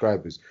 million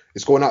subscribers,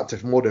 it's going out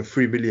to more than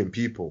 3 million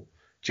people.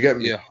 Do you get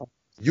me? Yeah.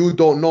 You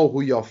don't know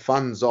who your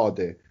fans are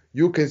there.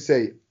 You can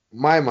say,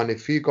 my man,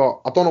 if he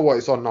got, I don't know what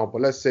it's on now,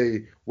 but let's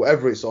say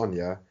whatever it's on,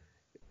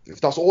 if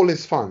that's all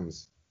his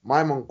fans,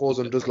 my man goes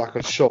and does like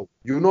a show.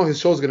 You know his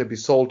show's going to be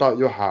sold out,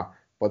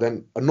 but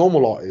then a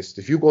normal artist,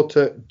 if you go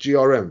to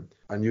GRM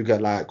and you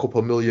get like a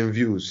couple million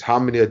views, how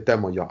many of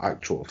them are your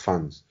actual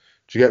fans?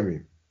 Do you get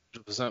me?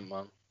 100%,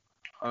 man.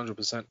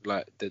 100%.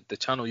 Like the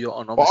channel you're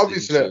on,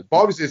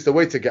 obviously it's the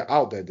way to get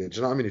out there. Do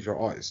you know what I mean? If you're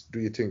an artist, do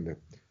your thing then.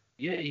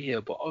 Yeah,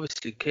 but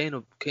obviously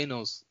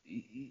Kano's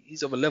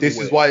he's of a level. This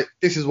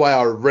is why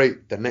I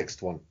rate the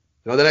next one.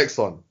 You know the next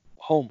one?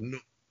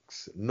 Home.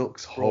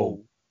 Nooks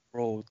Home.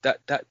 Bro,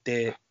 that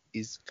there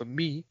is, for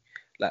me,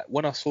 like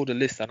when I saw the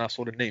list and I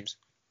saw the names,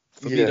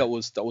 for me that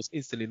was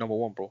instantly number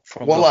one, bro.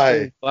 From the whole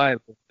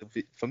vibe of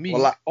for me,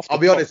 I'll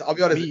be honest.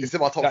 It's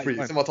in my top three.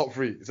 It's in my top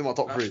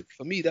three.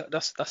 For me,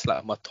 that's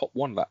like my top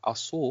one. Like I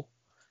saw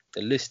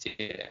the list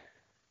here.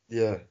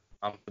 Yeah.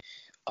 I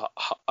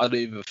don't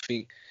even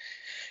think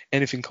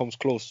anything comes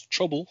close.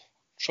 Trouble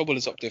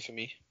is up there for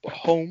me. But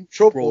Home,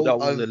 bro, that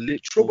was a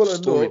literal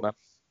story, man.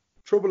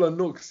 Trouble and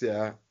Nooks,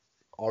 are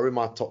in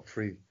my top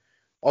three.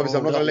 Obviously,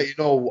 I'm not gonna let you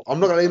know. I'm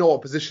not gonna let you know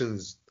what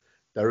positions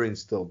they're in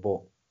still,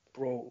 but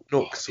bro,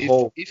 Nooks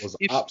Home was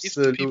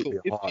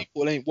absolutely hard. If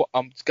people ain't, what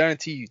I'm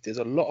guarantee you, there's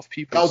a lot of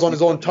people. That was on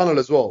his own channel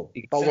as well.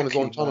 Exactly, that was on his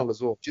own channel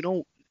as well. Do you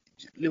know,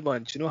 Lil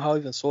Man? Do you know how I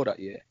even saw that?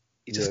 Yeah,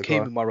 it just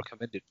came in my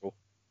recommended, bro.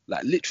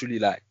 Like literally,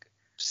 like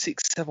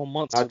 6-7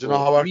 months. Do you know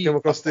how I came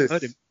across this?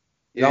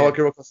 You know how I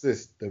came across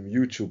this? Them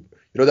YouTube.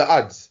 You know the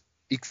ads.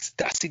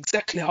 That's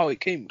exactly how it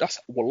came.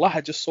 Wallah,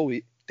 I just saw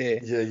it there.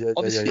 Yeah.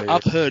 Obviously,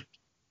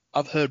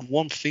 I've heard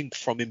one thing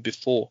from him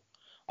before.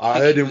 I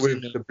heard him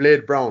with the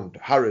Blade Brown,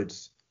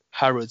 Harrods.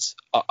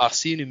 I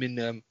seen him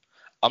in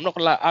I'm not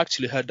gonna lie, I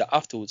actually heard that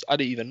afterwards. I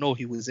didn't even know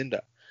he was in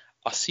that.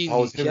 I saw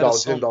him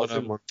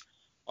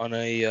on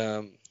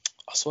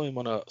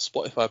a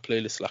Spotify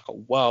playlist like a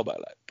while back,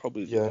 like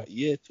probably like a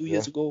year, 2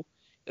 years ago.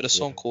 He had a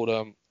song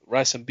called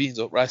Rice and Beans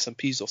or Rice and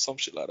Peas or some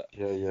shit like that.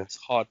 Yeah. It's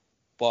hard.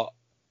 But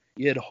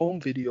the Home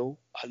video,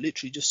 I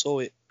literally just saw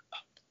it.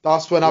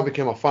 That's when I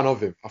became a fan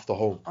of him after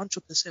Home.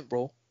 100%,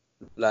 bro.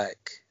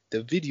 Like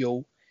the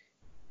video,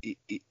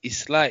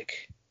 it's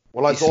like.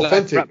 Well, it's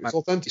authentic. Like it's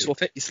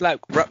authentic. It's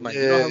like Rapman.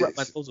 You know how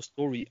Rapman tells a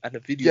story and the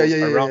video is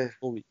around the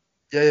story.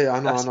 Yeah, I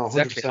know. That's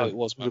exactly how it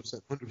was, man.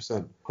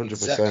 100%.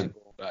 Exactly,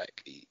 bro.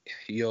 Like,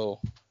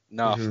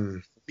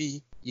 for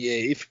me,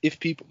 if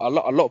people, a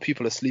lot of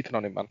people are sleeping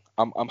on him, man.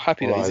 I'm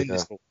happy that he's in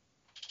this.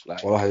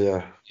 Like,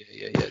 yeah.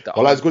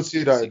 It's good to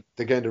see that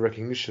they're getting the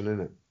recognition, isn't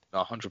it?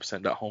 No,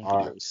 100%. That Home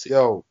video was sick.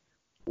 Yo,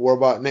 what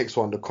about next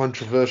one? The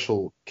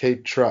controversial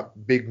K-Trap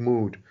Big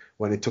Mood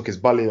when he took his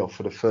belly off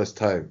for the first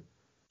time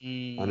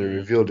and he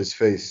revealed his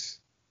face.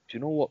 Do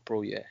you know what,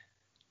 bro? Yeah,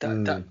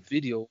 that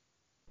video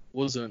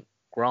wasn't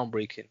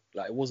groundbreaking.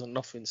 Like, it wasn't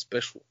nothing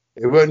special.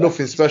 It weren't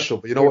nothing special,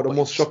 but you know what the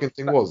most shocking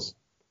thing was?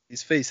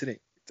 His face, innit?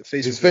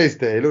 His face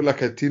there, he looked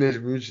like a Teenage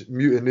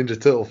Mutant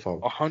Ninja Turtle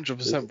fan.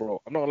 100%, bro.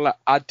 I'm not gonna lie,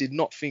 I did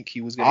not think he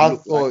was gonna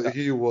look like that. I thought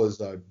he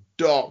was a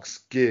dark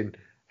skinned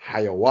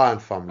Hayawan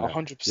family.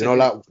 100%. You know,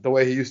 like the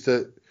way he used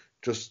to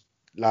just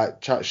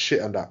like chat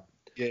shit and that.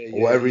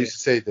 Or whatever he used to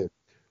say there.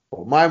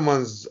 But my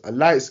man's a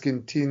light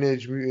skinned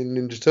Teenage Mutant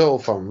Ninja Turtle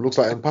fam. Looks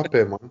like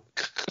Mbappe, man.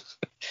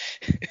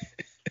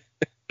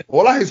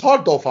 Wallah, he's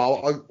hard though,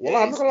 fam. I'm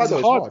not gonna lie, it's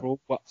hard, bro.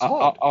 But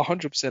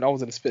 100%, I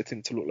wasn't expecting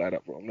him to look like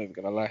that, bro. I'm not even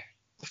gonna lie.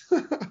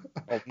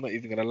 I'm not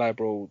even gonna lie,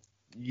 bro.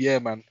 Yeah,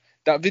 man.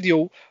 That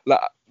video,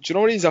 like, do you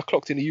know what it is I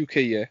clocked in the UK?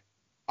 Yeah.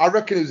 I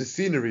reckon it was the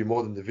scenery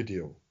more than the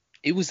video.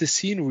 It was the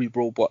scenery,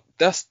 bro. But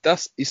that's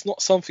it's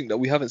not something that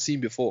we haven't seen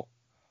before.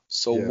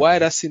 So why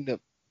that's in the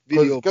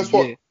video? Guess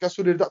what? Guess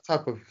who did that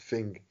type of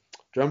thing? Do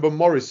you remember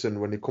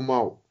Morrison when he come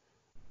out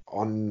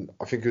on?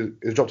 I think it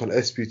was dropped on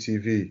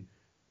SPTV.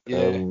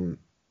 Yeah.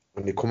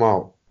 When he come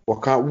out,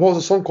 what was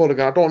the song called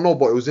again? I don't know,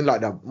 but it was in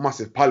like that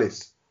massive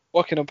palace.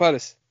 Buckingham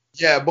Palace.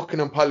 Yeah,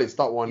 Buckingham Palace,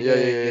 that one. Yeah.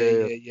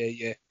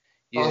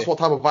 That's what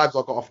type of vibes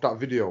I got off that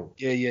video.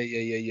 Yeah.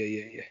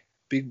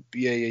 Big.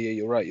 Yeah.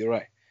 You're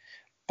right.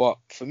 But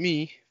for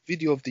me,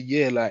 video of the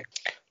year, like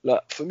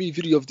for me,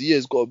 video of the year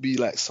has got to be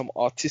like some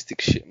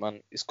artistic shit,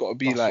 man. It's got to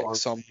be like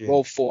some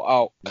well thought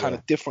out, kind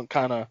of different,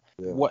 kind of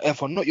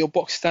whatever. Not your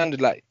box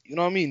standard, like, you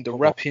know what I mean? The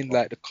rapping,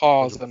 like the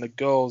cars and the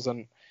girls,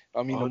 and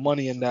I mean the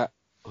money and that.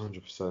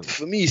 100%.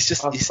 For me, it's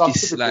just it's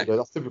typical, like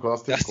that's typical.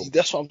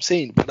 That's what I'm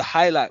saying. But the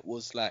highlight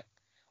was like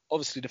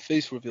obviously the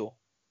face reveal.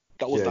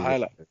 That was the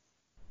highlight.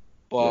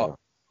 But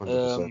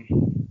for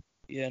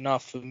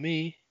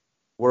me.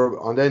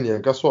 And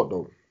then guess what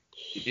though?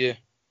 Yeah.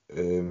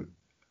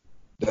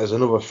 There's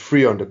another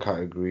 3 on the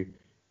category,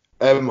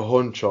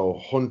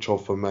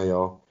 Huncho for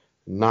Mayor,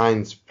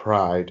 Nine's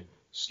Pride,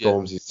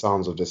 Stormzy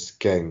Sounds of the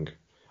Skeng.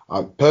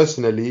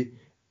 Personally,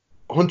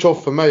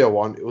 Huncho for Mayor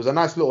one, it was a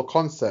nice little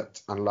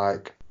concept and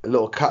like a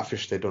little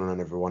catfish they done on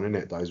everyone in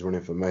it that is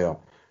running for mayor.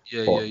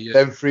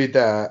 Them three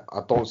there,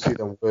 I don't see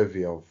them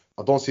worthy of.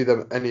 I don't see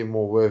them any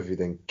more worthy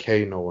than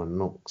Kano and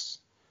Nux.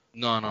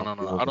 No.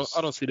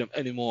 I don't see them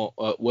any more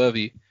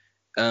worthy.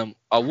 I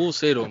will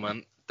say though,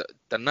 man,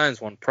 the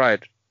Nines one,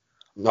 Pride.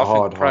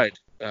 Pride.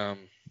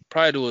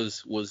 Pride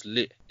was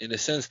lit in the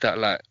sense that,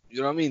 like,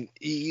 you know what I mean.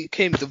 The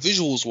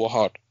visuals were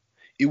hard.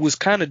 It was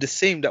kind of the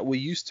same that we're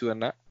used to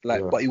and that,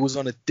 like, but it was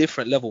on a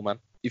different level, man.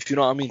 If you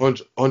know what I mean.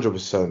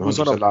 100%. It was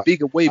on a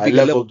bigger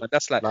level, man.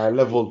 That's like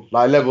level up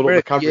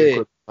the camera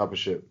type of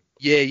shit.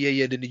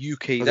 Yeah. Than the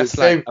UK. That's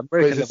like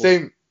American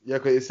level.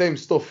 Because it's the same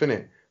stuff,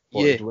 innit?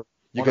 Yeah.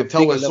 You can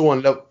tell when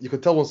someone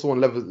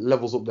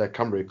levels up their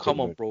camera. Come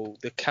on, bro.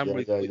 The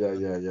camera.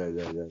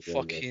 Yeah.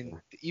 Fucking.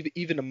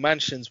 Even the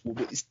mansions,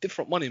 it's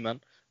different money,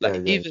 man. Like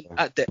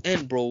at the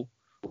end, bro,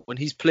 when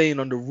he's playing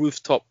on the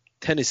rooftop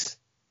tennis,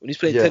 when he's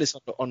playing tennis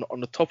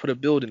on the top of the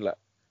building, like.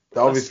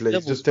 Obviously,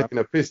 he's just taking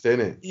a piss,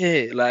 ain't it?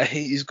 Yeah, like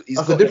he's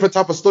that's a different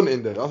type of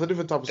stunting there. That's a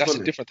different type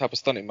of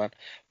stunting, man.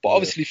 But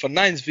obviously for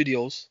Nine's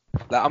videos,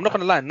 like I'm not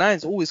gonna lie,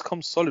 Nine's always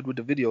comes solid with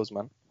the videos,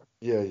 man.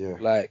 Yeah.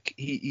 Like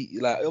he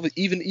like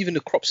even the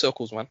crop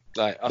circles, man.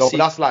 Like but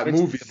that's like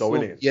movies though,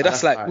 isn't it? Yeah,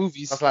 that's like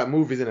movies. That's like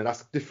movies, isn't it?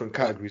 That's different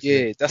categories.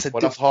 Yeah, that's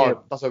hard.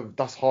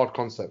 That's hard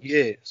concept.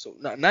 Yeah. So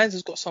Nine's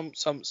has got some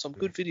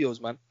good videos,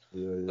 man.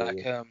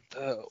 Yeah.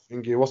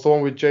 What's the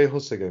one with Jay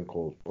Huss again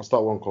called? What's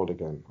that one called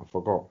again? I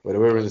forgot. Where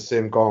they're wearing the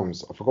same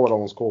garms. I forgot what that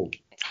one's called.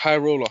 High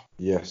Roller.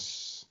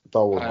 Yes,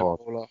 that was hard.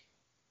 Roller.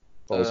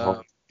 That was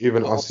hard.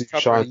 Even I See You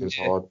Shining is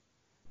hard.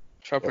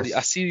 I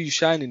See You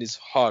Shining is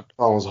hard.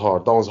 That one's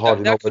hard.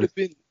 That could have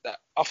been.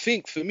 I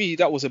think for me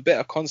that was a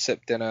better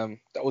concept than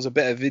that was a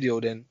better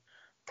video than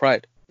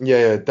Pride.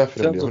 Yeah,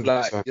 definitely. In terms of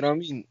like, you know what I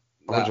mean?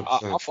 Like,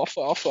 I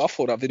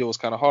thought that video was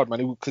kind of hard,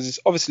 man, because it's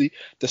obviously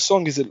the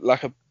song is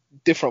like a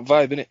different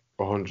vibe, innit?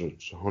 100.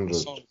 The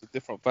song is a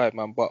different vibe,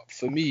 man. But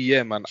for me,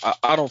 yeah, man,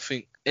 I don't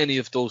think any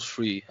of those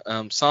three,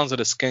 Sounds of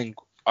the Skeng,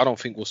 I don't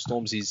think was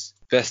Stormzy's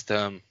best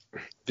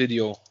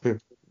video.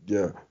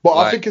 Yeah, but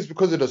I think it's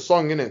because of the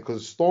song, innit?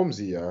 Because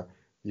Stormzy,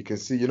 you can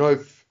see,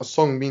 if a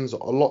song means a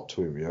lot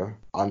to him,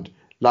 and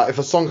like if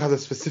a song has a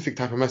specific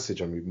type of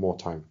message, I need more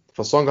time. If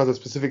a song has a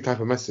specific type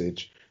of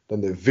message,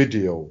 then the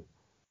video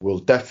will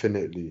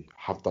definitely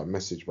have that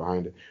message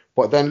behind it.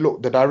 But then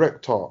look, the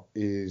director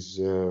is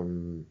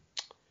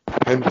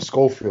Henry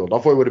Schofield. I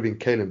thought it would have been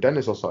Caleb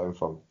Dennis or something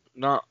from.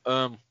 No,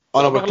 but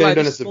Caleb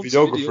Dennis is a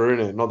videographer,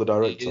 innit? Not the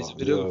director. He's a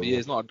videographer. Yeah,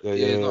 it's not.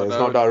 It's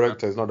not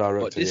director. It's not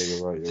director. But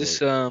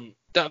you're right.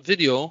 That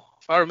video,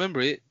 if I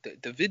remember it,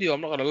 the video,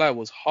 I'm not gonna lie,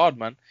 was hard,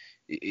 man.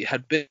 It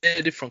had very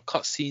different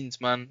cut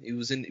scenes, man. It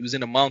was in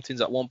the mountains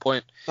at one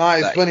point. Nah,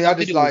 it's when he had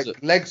his like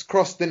legs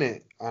crossed in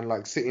it and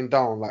like sitting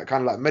down, like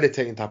kind of like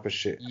meditating type of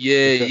shit.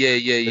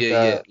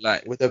 Yeah.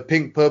 Like with a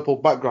pink purple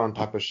background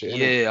type of shit.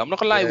 Yeah, I'm not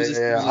gonna lie.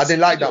 I didn't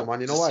like that, man.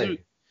 You know why?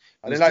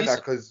 I didn't like that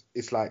because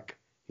it's like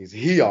he's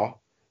here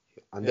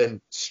and then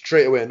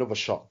straight away another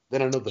shot,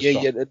 then another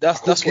shot. Yeah,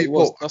 that's what it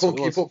was. I couldn't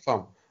keep up,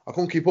 fam. I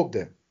couldn't keep up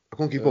there. I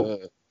couldn't keep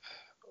up.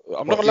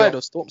 I'm not gonna lie though.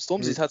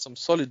 Stormzy's had some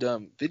solid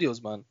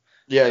videos, man.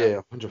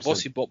 Yeah, 100%.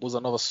 Bossy Bop was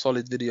another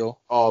solid video.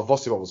 Oh,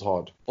 Bossy Bop was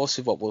hard.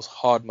 Bossy Bop was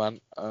hard, man.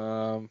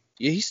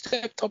 He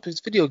stepped up his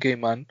video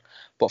game, man.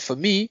 But for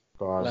me,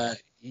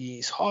 like,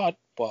 he's hard.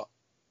 But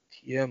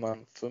yeah,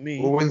 man, for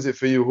me. Who wins it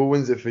for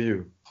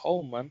you?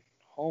 Home, man.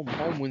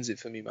 Home wins it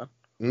for me, man.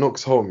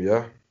 Nux Home,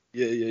 yeah.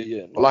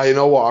 Yeah. Like, you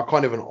know what? I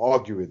can't even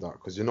argue with that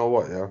because you know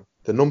what, yeah.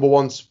 The number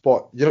one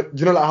spot. You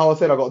know, like how I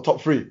said I got a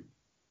top three.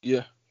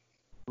 Yeah.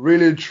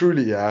 Really and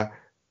truly, yeah.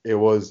 It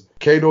was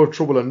Kano,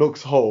 Trouble, and Nux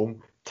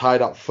Home.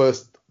 Tied at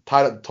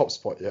the top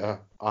spot, yeah.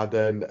 And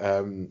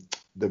then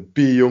the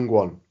B Young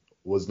one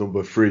was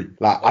number 3.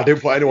 Like I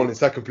didn't put anyone in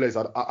second place.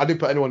 I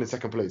didn't put anyone in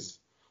second place.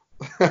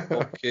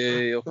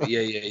 Okay.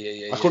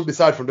 Yeah. I couldn't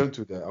decide from them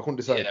two there. I couldn't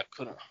decide.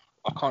 Yeah,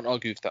 I can't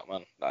argue with that,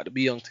 man. Like the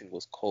B Young thing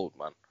was cold,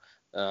 man.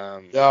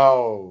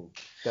 Yo,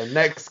 the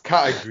next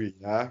category,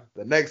 yeah.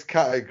 The next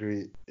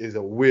category is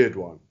a weird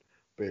one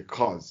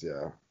because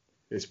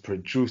it's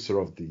producer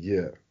of the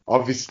year.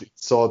 Obviously,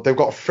 so they've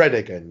got Fred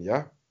again,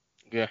 yeah.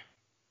 Yeah.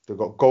 They've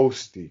got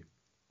Ghosty.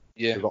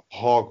 Yeah. They've got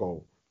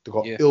Hargo. They've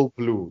got Ill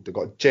Blue. They've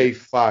got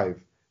J5.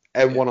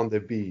 M1 on the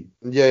beat.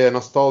 Yeah,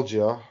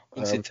 Nostalgia.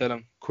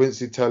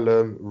 Quincy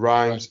Tellum.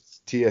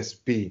 Rhymes.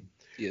 TSB.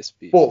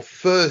 But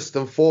first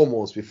and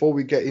foremost, before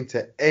we get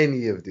into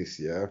any of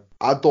this,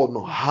 I don't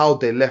know how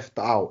they left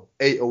out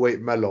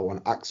 808 Mellow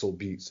and Axel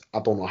Beats. I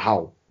don't know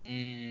how.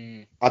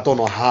 I don't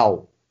know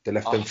how they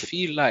left them. I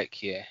feel like,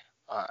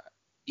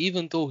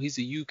 even though he's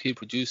a UK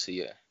producer,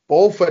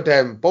 both of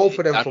them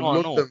from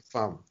London,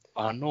 fam.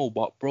 I know,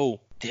 but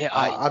bro, they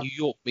are in New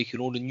York making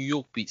all the New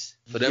York beats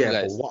for them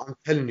guys. But what I'm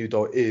telling you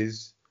though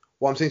is,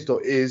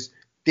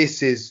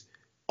 this is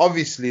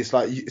obviously it's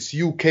like it's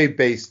UK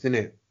based,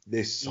 innit?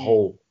 This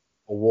whole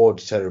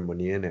award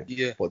ceremony, innit?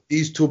 Yeah. But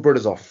these two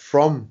brothers are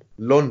from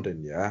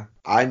London, yeah?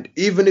 And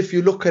even if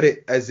you look at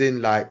it as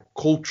in like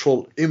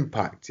cultural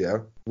impact, yeah,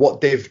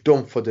 what they've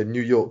done for the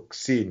New York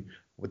scene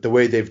with the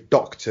way they've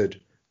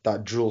doctored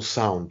that drill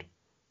sound.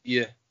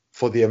 Yeah.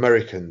 For the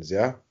Americans,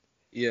 yeah?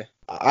 Yeah.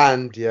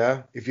 And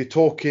yeah, if you're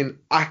talking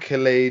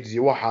accolades,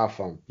 you what have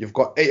you've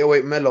got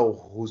 808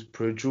 Mellow, who's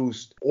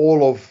produced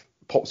all of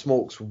Pop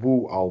Smoke's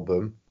Woo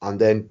album, and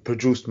then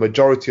produced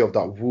majority of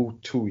that Woo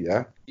 2,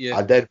 yeah? Yeah.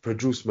 And then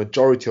produced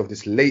majority of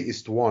this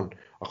latest one.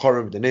 I can't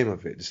remember the name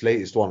of it. This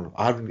latest one.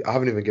 I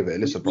haven't even given it a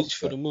listen. Reach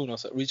for the Moon. I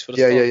said Reach for the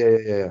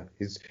Stars.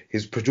 Yeah.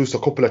 He's produced a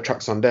couple of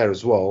tracks on there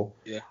as well.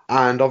 Yeah.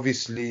 And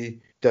obviously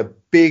the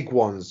big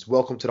ones,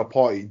 Welcome to the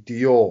Party,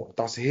 Dior,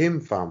 that's him,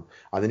 fam.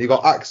 And then you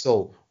got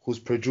Axel, who's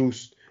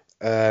produced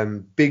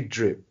Big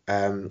Drip.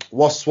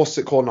 What's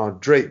it called now?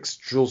 Drake's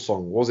drill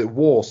song. Was it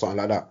War? Something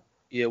like that.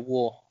 Yeah,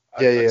 War.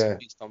 Yeah.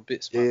 Some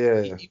bits,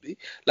 man. Yeah.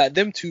 Like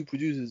them two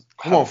producers.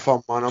 Come on,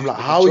 fam, man. I'm like,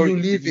 how are you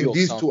leaving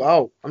these two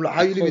out? I'm like,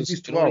 how are you leaving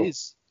these two out?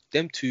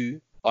 Them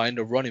two are in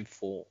the running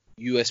for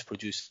US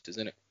producers,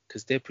 isn't it?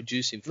 Because they're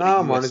producing for the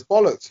US. Man, it's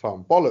bollocks,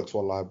 fam. Bollocks,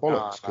 wallahi,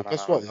 bollocks.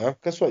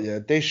 Guess what, yeah?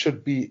 They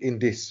should be in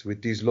this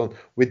with these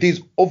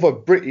other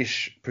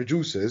British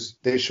producers.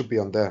 They should be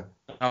on there.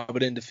 But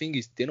then the thing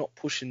is, they're not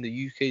pushing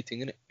the UK thing,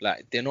 innit?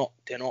 Like, they're not.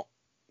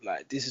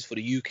 Like, this is for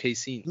the UK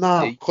scene.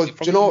 Nah, because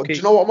do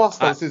you know what my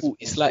stance is? Cool.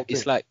 It's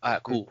like,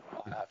 alright, cool.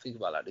 I think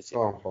about it like this.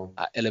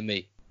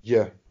 LMA.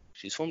 Yeah.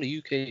 She's from the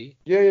UK.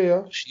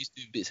 Yeah. She's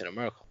doing bits in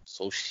America,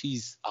 so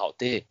she's out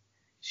there.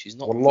 She's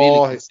not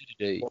really considered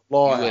a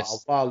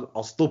US.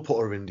 I'll still put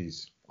her in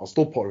these. I'll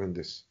still put her in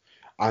this.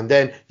 And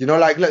then,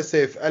 like, let's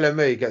say if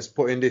LMA gets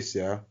put in this,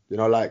 yeah,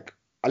 like,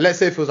 let's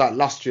say if it was like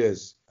last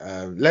year's,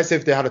 let's say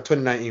if they had a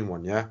 2019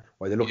 one, yeah,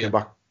 where they're looking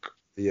back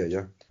the year,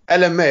 yeah.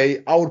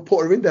 LMA, I would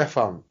put her in there,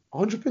 fam.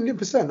 100 million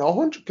 %,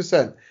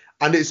 100%.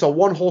 And it's a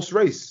one-horse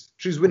race.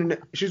 She's winning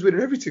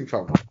everything,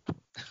 fam.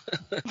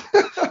 Do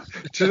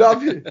you know what I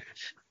mean?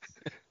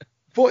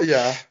 But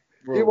yeah,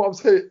 hear what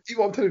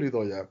I'm telling you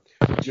though, yeah.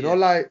 Do you know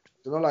like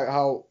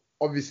how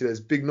obviously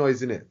there's big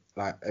noise in it,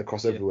 like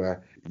across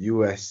everywhere.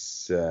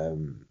 These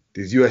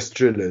US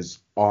drillers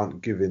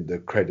aren't giving the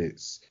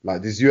credits.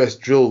 Like these US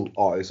drill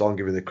artists aren't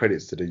giving the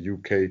credits to the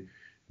UK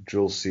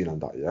drill scene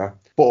and that, yeah.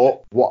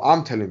 But what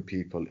I'm telling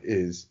people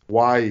is,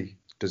 why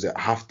does it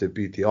have to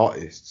be the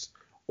artists?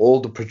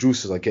 All the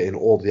producers are getting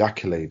all the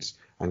accolades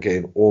and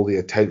getting all the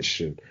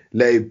attention.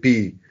 Let it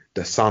be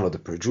the sound of the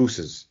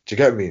producers. Do you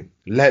get me?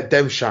 Let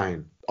them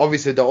shine.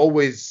 Obviously, they're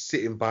always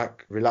sitting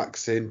back,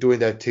 relaxing, doing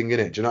their thing,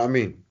 innit? Do you know what I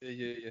mean?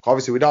 Yeah.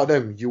 Obviously, without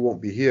them, you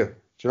won't be here.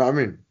 Do you know what I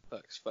mean?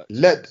 Facts.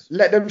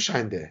 Let them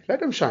shine there. Let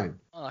them shine.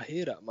 I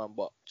hear that, man,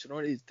 but do you know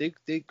what it is?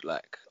 They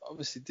like,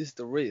 obviously, this is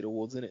the rated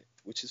awards, innit?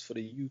 Which is for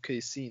the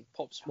UK scene.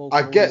 Pop Smoke.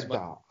 I get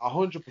that.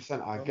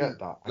 100%. I get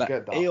that. I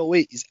get that.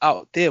 808 is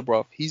out there,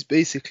 bro. He's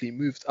basically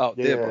moved out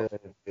there, bro.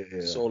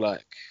 Yeah. So,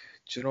 like,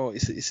 do you know,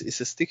 it's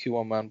a sticky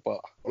one, man,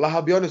 but... Well,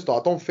 I'll be honest, though,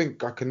 I don't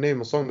think I can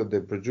name a song that they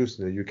produced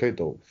in the UK,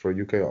 though, for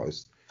a UK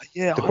artist.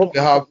 Yeah, They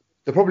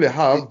probably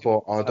have,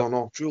 but I don't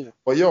know. Drill.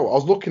 But, yo, I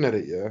was looking at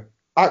it, yeah.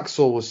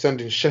 Axel was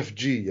sending Chef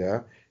G,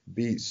 yeah,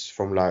 beats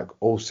from, like,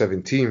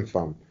 017,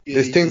 fam.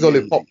 These things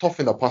only popped off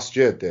in the past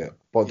year there,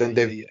 but then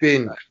they've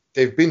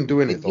been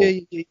doing it, though.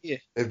 Yeah.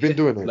 They've been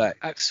doing it. Like,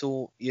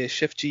 Axel,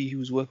 Chef G, he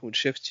was working with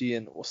Chef G,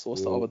 and what's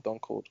the other don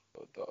called?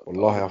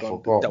 Wallahi, I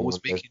forgot. That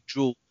was making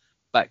drill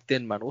back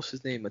then, man. What's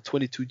his name?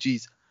 22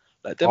 Gs.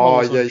 Like, them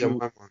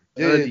man.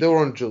 Yeah, they were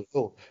on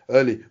drill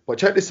early. But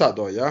check this out,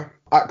 though, yeah?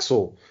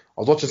 Axel.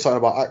 I was watching something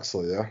about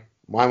Axel, yeah?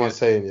 My man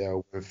saying, yeah,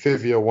 when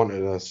Fivio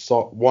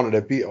wanted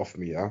a beat off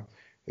me, yeah?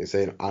 He's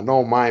saying, I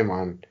know my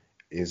man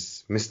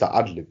is Mr.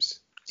 Adlibs.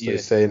 So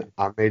he's saying,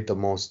 I made the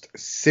most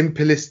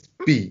simplest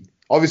beat.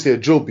 Obviously a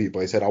drill beat,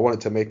 but he said, I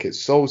wanted to make it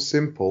so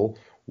simple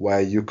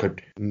where you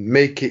could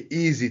make it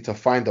easy to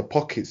find the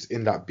pockets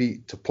in that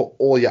beat to put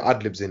all your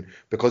ad-libs in,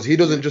 because he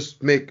doesn't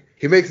just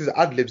he makes his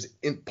ad-libs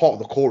in part of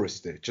the chorus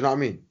there. Do you know what I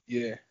mean?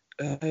 Yeah.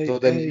 So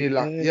then you need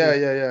like,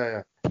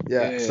 yeah.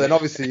 So then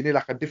obviously you need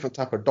like a different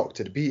type of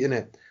doctored beat in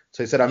it.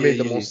 So he said, I made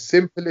the most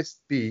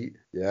simplest beat,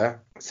 yeah,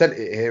 sent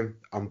it to him,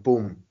 and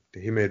boom,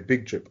 he made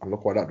Big Drip, and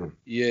look what that done.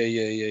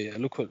 Yeah.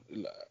 Look what,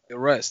 you're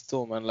right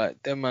still, man.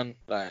 Like, them, man,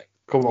 like,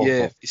 come on,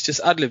 bro. It's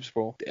just ad-libs,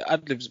 bro. The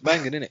ad-libs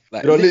banging, innit?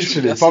 Like,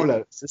 literally,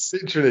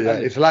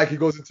 it's like he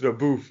goes into the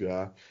booth,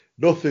 yeah,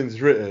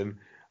 nothing's written,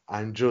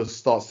 and just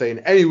starts saying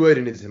any word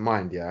in his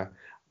mind, yeah,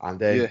 and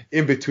then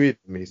in between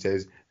them, he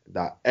says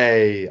that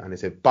A, and he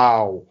said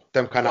bow,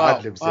 them kind of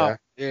ad-libs, yeah.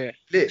 Yeah.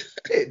 Lit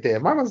there.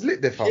 My man's lit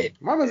there, fam.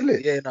 My man's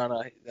lit. Yeah,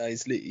 no,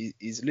 he's lit.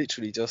 He's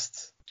literally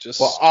just.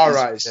 But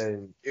alright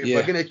then, if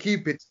we're gonna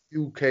keep it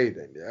UK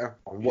then, yeah,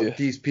 on what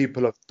these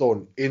people have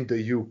done in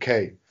the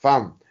UK,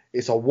 fam,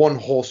 it's a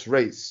one-horse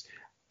race.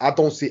 I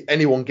don't see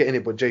anyone getting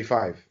it but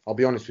J5. I'll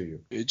be honest with you.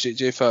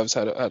 J5's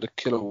had a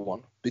killer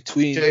one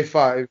between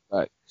J5,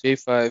 like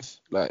J5,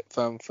 like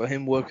fam, for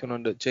him working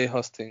on the J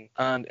Hus thing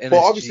and NSG. But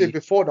obviously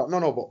before that,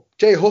 but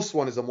J Hus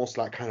one is the most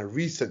like kind of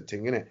recent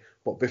thing, innit?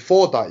 But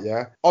before that,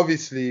 yeah,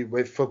 obviously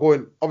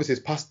obviously it's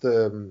past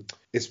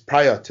it's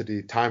prior to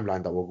the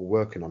timeline that we're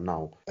working on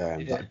now,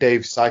 that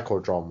Dave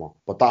psychodrama,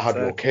 but that had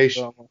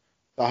location.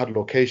 That had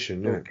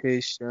location, yeah.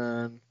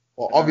 Location.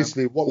 Well,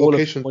 obviously, what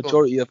location?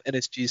 Majority of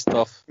NSG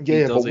stuff.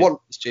 Yeah, but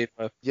what? It's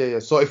J5. Yeah.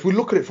 So if we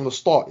look at it from the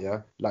start,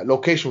 yeah, like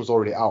location was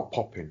already out,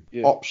 popping.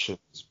 Yeah. Options,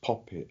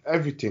 popping,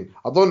 everything.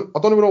 I don't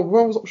even know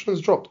when was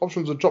options dropped.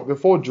 Options were dropped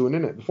before June,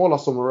 innit? Before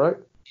last summer, right?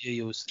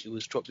 Yeah, it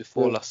was dropped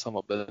before last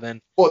summer, but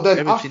then. But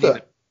then after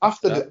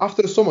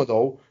the summer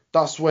though,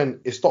 that's when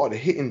it started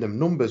hitting them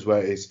numbers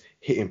where it's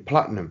hitting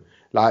platinum.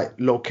 Like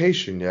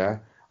location, yeah.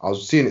 I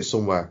was seeing it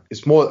somewhere.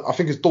 It's more. I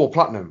think it's double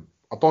platinum.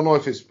 I don't know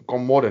if it's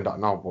gone more than that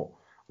now, but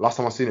last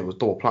time I seen it was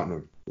double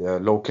platinum. Yeah,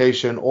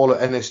 location, all the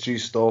NSG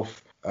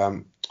stuff,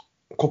 a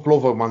couple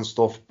other man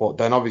stuff, but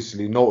then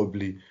obviously,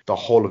 notably, the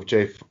whole of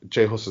J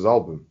Hus's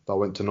album that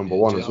went to number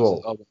one as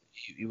well. Album,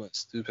 he went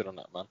stupid on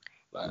that, man.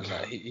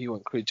 Like he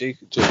went crazy.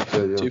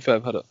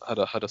 J5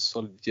 had a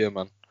solid year,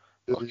 man.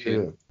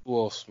 Okay, who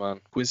else, man?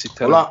 Quincy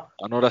Tellum. Well,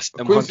 I know that's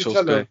M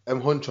Huncho's guy.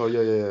 M Huncho,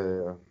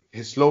 yeah.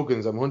 His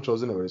slogan's M Huncho,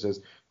 isn't it? Where it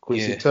says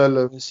Quincy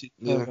Tellum.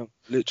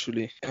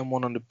 Literally.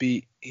 M1 on the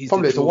beat.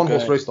 Probably it's a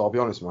one-horse race, though, I'll be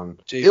honest, man.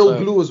 J5. Ill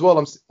Blue as well.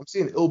 I'm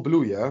seeing Ill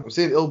Blue, yeah.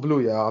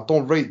 I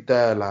don't rate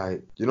their,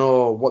 like, you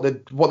know, what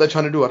they're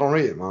trying to do. I don't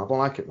rate it, man. I don't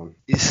like it, man.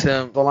 I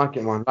don't like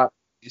it, man.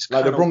 It's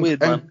like they brought weird,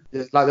 man.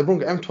 Like they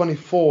brought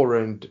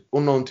M24 and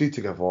Unknown T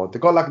together. They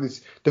got like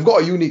this. They've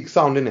got a unique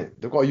sound in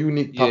it. They've got a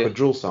unique type of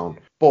drill sound.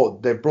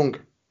 But they brought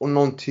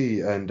Unknown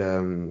T and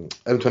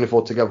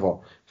M24 together.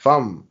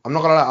 Fam, I'm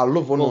not gonna lie. I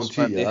love Unknown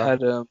T. They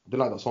had I do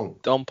like that song.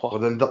 Dumper.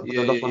 But then that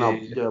one out.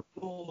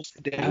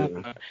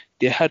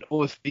 They had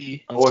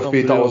OFB.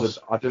 OFB. That was.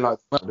 I didn't like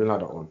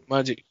that one.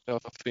 Magic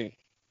stuff, I think.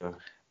 Yeah.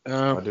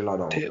 I didn't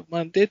like that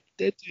one. They're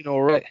doing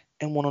alright.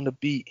 M1 on the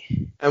beat.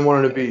 M1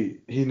 on the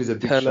beat. He needs a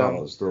big shout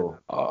out still.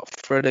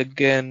 Fred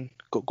again.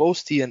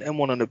 Ghosty and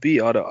M1 on the beat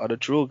are the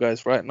drill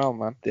guys right now,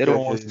 man. They're the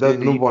ones. They're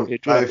the number one.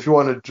 If you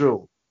want a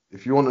drill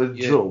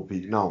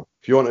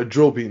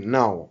beat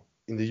now,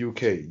 in the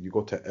UK, you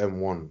go to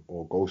M1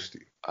 or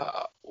Ghosty.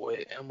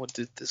 Wait, M1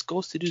 does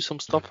Ghosty do some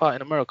stuff out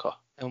in America?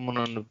 M1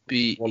 on the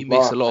beat. He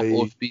makes a lot of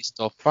OFB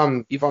stuff.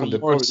 Even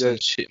Morrison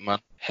shit, man.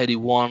 Heady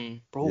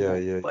One, bro.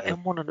 But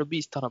M1 on the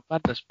beat's done a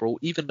badness, bro.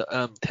 Even the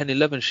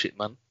 1011 shit,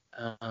 man.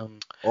 Back then.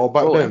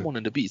 M1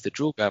 on the beat is the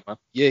drill guy, man.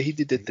 Yeah, he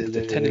did the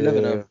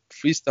 1011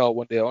 freestyle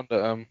when they're on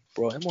the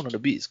M1 on the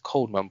beat is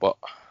cold, man. But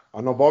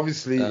I know, but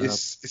obviously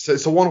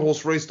it's a one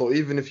horse race though.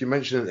 Even if you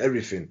mention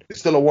everything, it's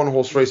still a one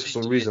horse race for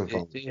some reason,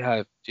 fam.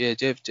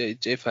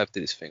 J5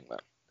 did his thing,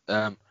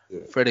 man.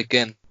 Fred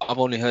again. I've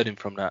only heard him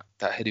from that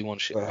Heady One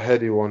shit.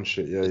 Heady One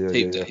shit, yeah.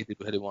 Tape that he did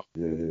with Heady One.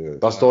 Yeah.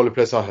 That's the only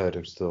place I heard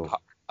him still.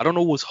 I don't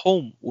know. Was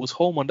home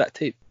on that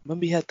tape?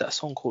 Remember he had a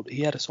song called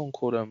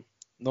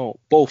no,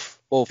 both.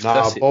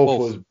 Nah,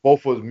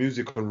 both was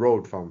Music and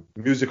Road, fam.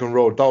 Music and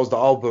Road. That was the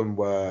album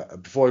where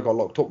before he got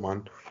locked up,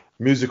 man.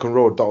 Music and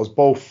Road. That was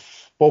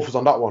both was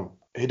on that one.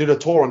 He did a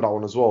tour on that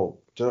one as well.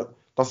 That's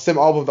the same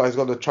album that he's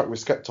got the track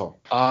with Skepta.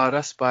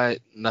 That's by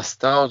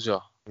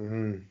Nostalgia.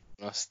 Mm-hmm.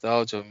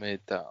 Nostalgia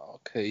made that.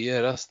 Okay,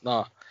 yeah, that's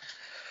nah.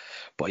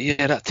 But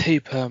yeah, that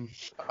tape.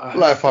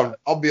 Like, fam,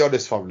 I'll be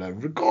honest, fam. Like,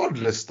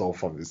 regardless, though,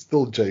 fam, it's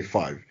still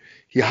J5.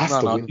 He has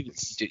to win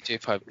this.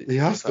 J5. He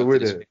has to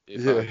win it.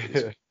 Yeah.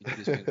 I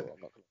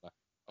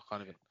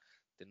can't even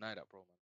deny that, bro.